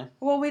this time.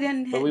 Well, we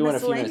didn't hit we went a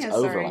few minutes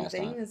over or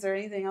anything. Last time. Is there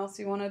anything else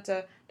you wanted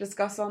to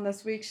discuss on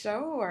this week's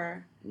show,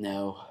 or?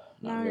 No,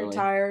 not no, really. You're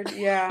tired.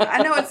 Yeah,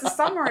 I know it's the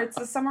summer. It's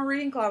the summer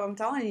reading club. I'm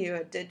telling you,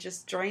 it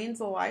just drains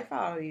the life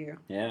out of you.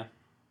 Yeah.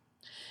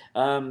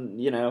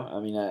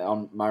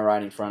 On my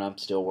writing front, I'm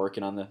still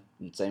working on the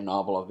same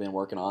novel I've been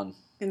working on.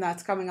 And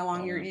that's coming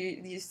along.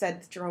 You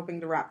said that you're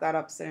hoping to wrap that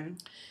up soon.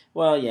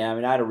 Well, yeah. I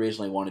mean, I'd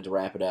originally wanted to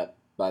wrap it up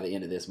by the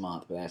end of this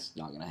month, but that's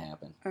not going to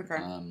happen. Okay.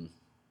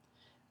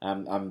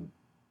 I'm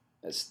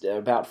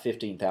about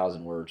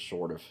 15,000 words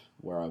short of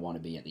where I want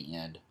to be at the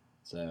end.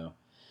 So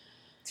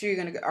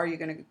are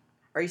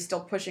you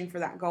still pushing for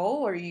that goal,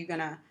 or are you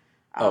gonna?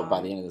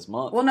 By the end of this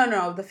month. Well,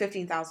 no, the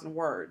 15,000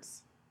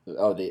 words.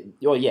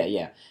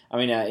 Yeah. I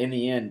mean, in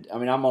the end,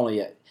 I'm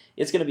only.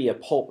 It's going to be a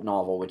pulp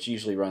novel, which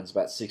usually runs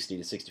about 60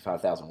 to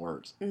 65,000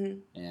 words,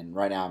 and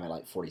right now I'm at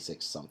like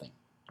 46 something.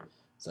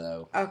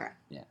 So. Okay.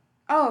 Yeah.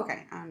 Oh,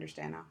 okay. I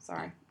understand now.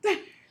 Sorry.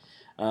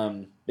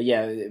 But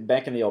yeah,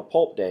 back in the old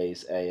pulp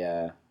days,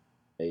 a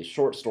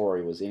short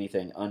story was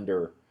anything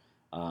under,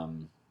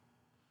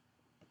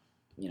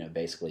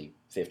 basically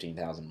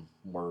 15,000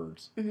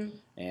 words, and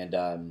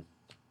then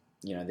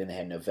they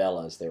had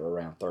novellas that were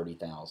around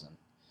 30,000.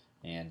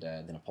 And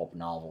then a pulp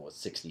novel was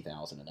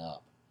 60,000 and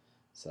up.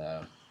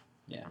 So,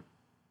 yeah.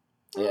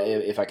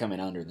 If I come in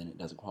under, then it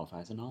doesn't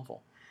qualify as a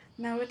novel.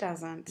 No, it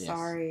doesn't. Yes.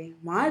 Sorry.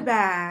 My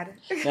bad.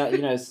 Now,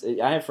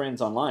 I have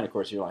friends online, of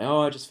course, you're like,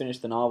 oh, I just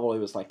finished the novel. It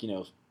was like,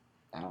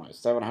 I don't know,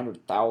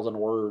 700,000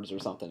 words or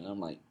something. And I'm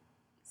like...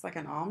 It's like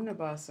an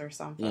omnibus or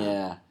something.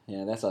 Yeah,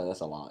 that's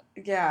a lot.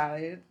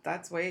 Yeah,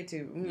 that's way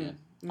too...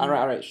 I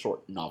write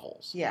short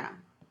novels. Yeah.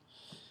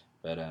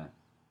 But,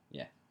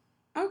 yeah.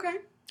 Okay.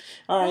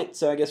 All right,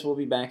 so I guess we'll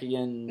be back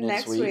again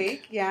next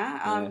week.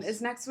 Yeah. Yes.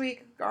 Is next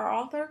week our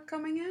author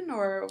coming in,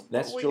 or...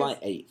 That's July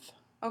 8th.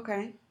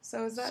 Okay,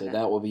 so is that... So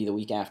that will be the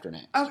week after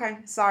next. Okay,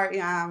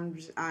 sorry, I'm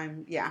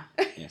yeah.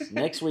 Yes,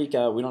 next week,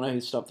 we don't know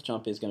who Stump the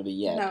Chump is going to be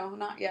yet. No,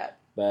 not yet.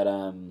 But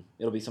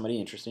it'll be somebody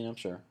interesting, I'm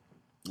sure.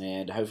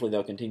 And hopefully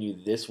they'll continue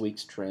this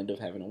week's trend of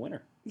having a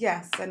winner.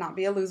 Yes, and not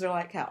be a loser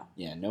like Kel.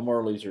 Yeah, no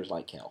more losers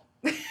like Kel.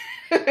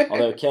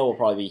 Although Kel will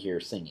probably be here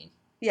singing.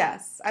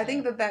 Yes, I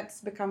think that's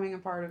becoming a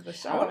part of the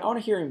show. I want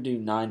to hear him do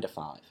 9 to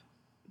 5.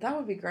 That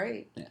would be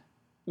great. Yeah.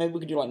 Maybe we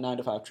could do like 9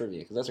 to 5 trivia,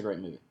 because that's a great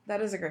movie.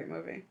 That is a great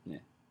movie. Yeah.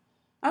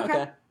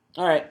 Okay.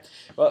 All right.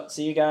 Well,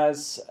 see you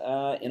guys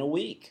in a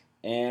week.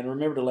 And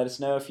remember to let us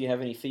know if you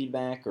have any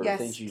feedback or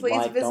things you like,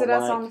 don't like. Please visit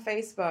us on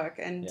Facebook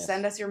and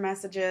send us your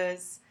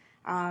messages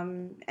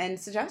and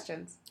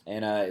suggestions.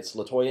 And it's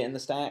Latoya in the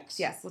Stacks?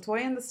 Yes,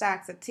 Latoya in the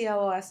Stacks at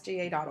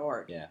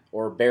tlosga.org. Yeah,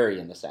 or Barry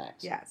in the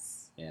Stacks.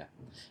 Yes. Yeah.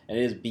 And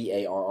it is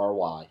Barry.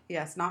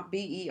 Yes, not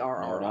Berry.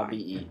 No, not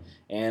Be.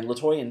 And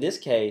Latoya, in this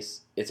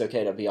case, it's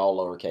okay to be all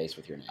lowercase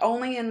with your name.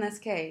 Only in this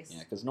case. Yeah,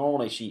 because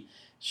normally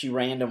she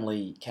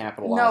randomly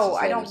capitalizes. No,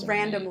 I don't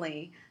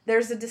randomly.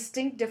 There's a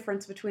distinct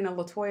difference between a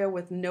Latoya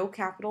with no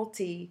capital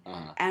T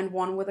and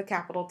one with a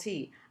capital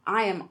T.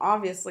 I am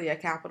obviously a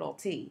capital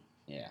T.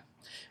 Yeah.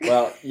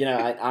 Well,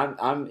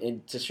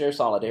 I'm to show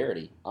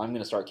solidarity, I'm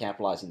going to start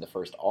capitalizing the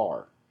first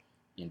R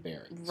in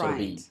Barry. Right. So it'll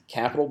be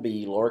capital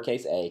B,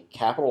 lowercase a,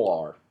 capital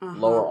R,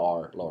 lower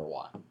R, lower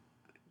Y.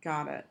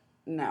 Got it.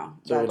 No.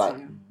 So it'll be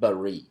like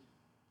Barry.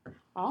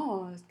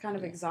 Oh, it's kind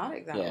of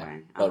exotic that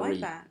way. I Barry.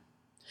 like that.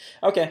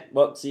 Okay,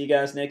 well, see you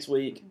guys next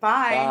week.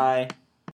 Bye. Bye.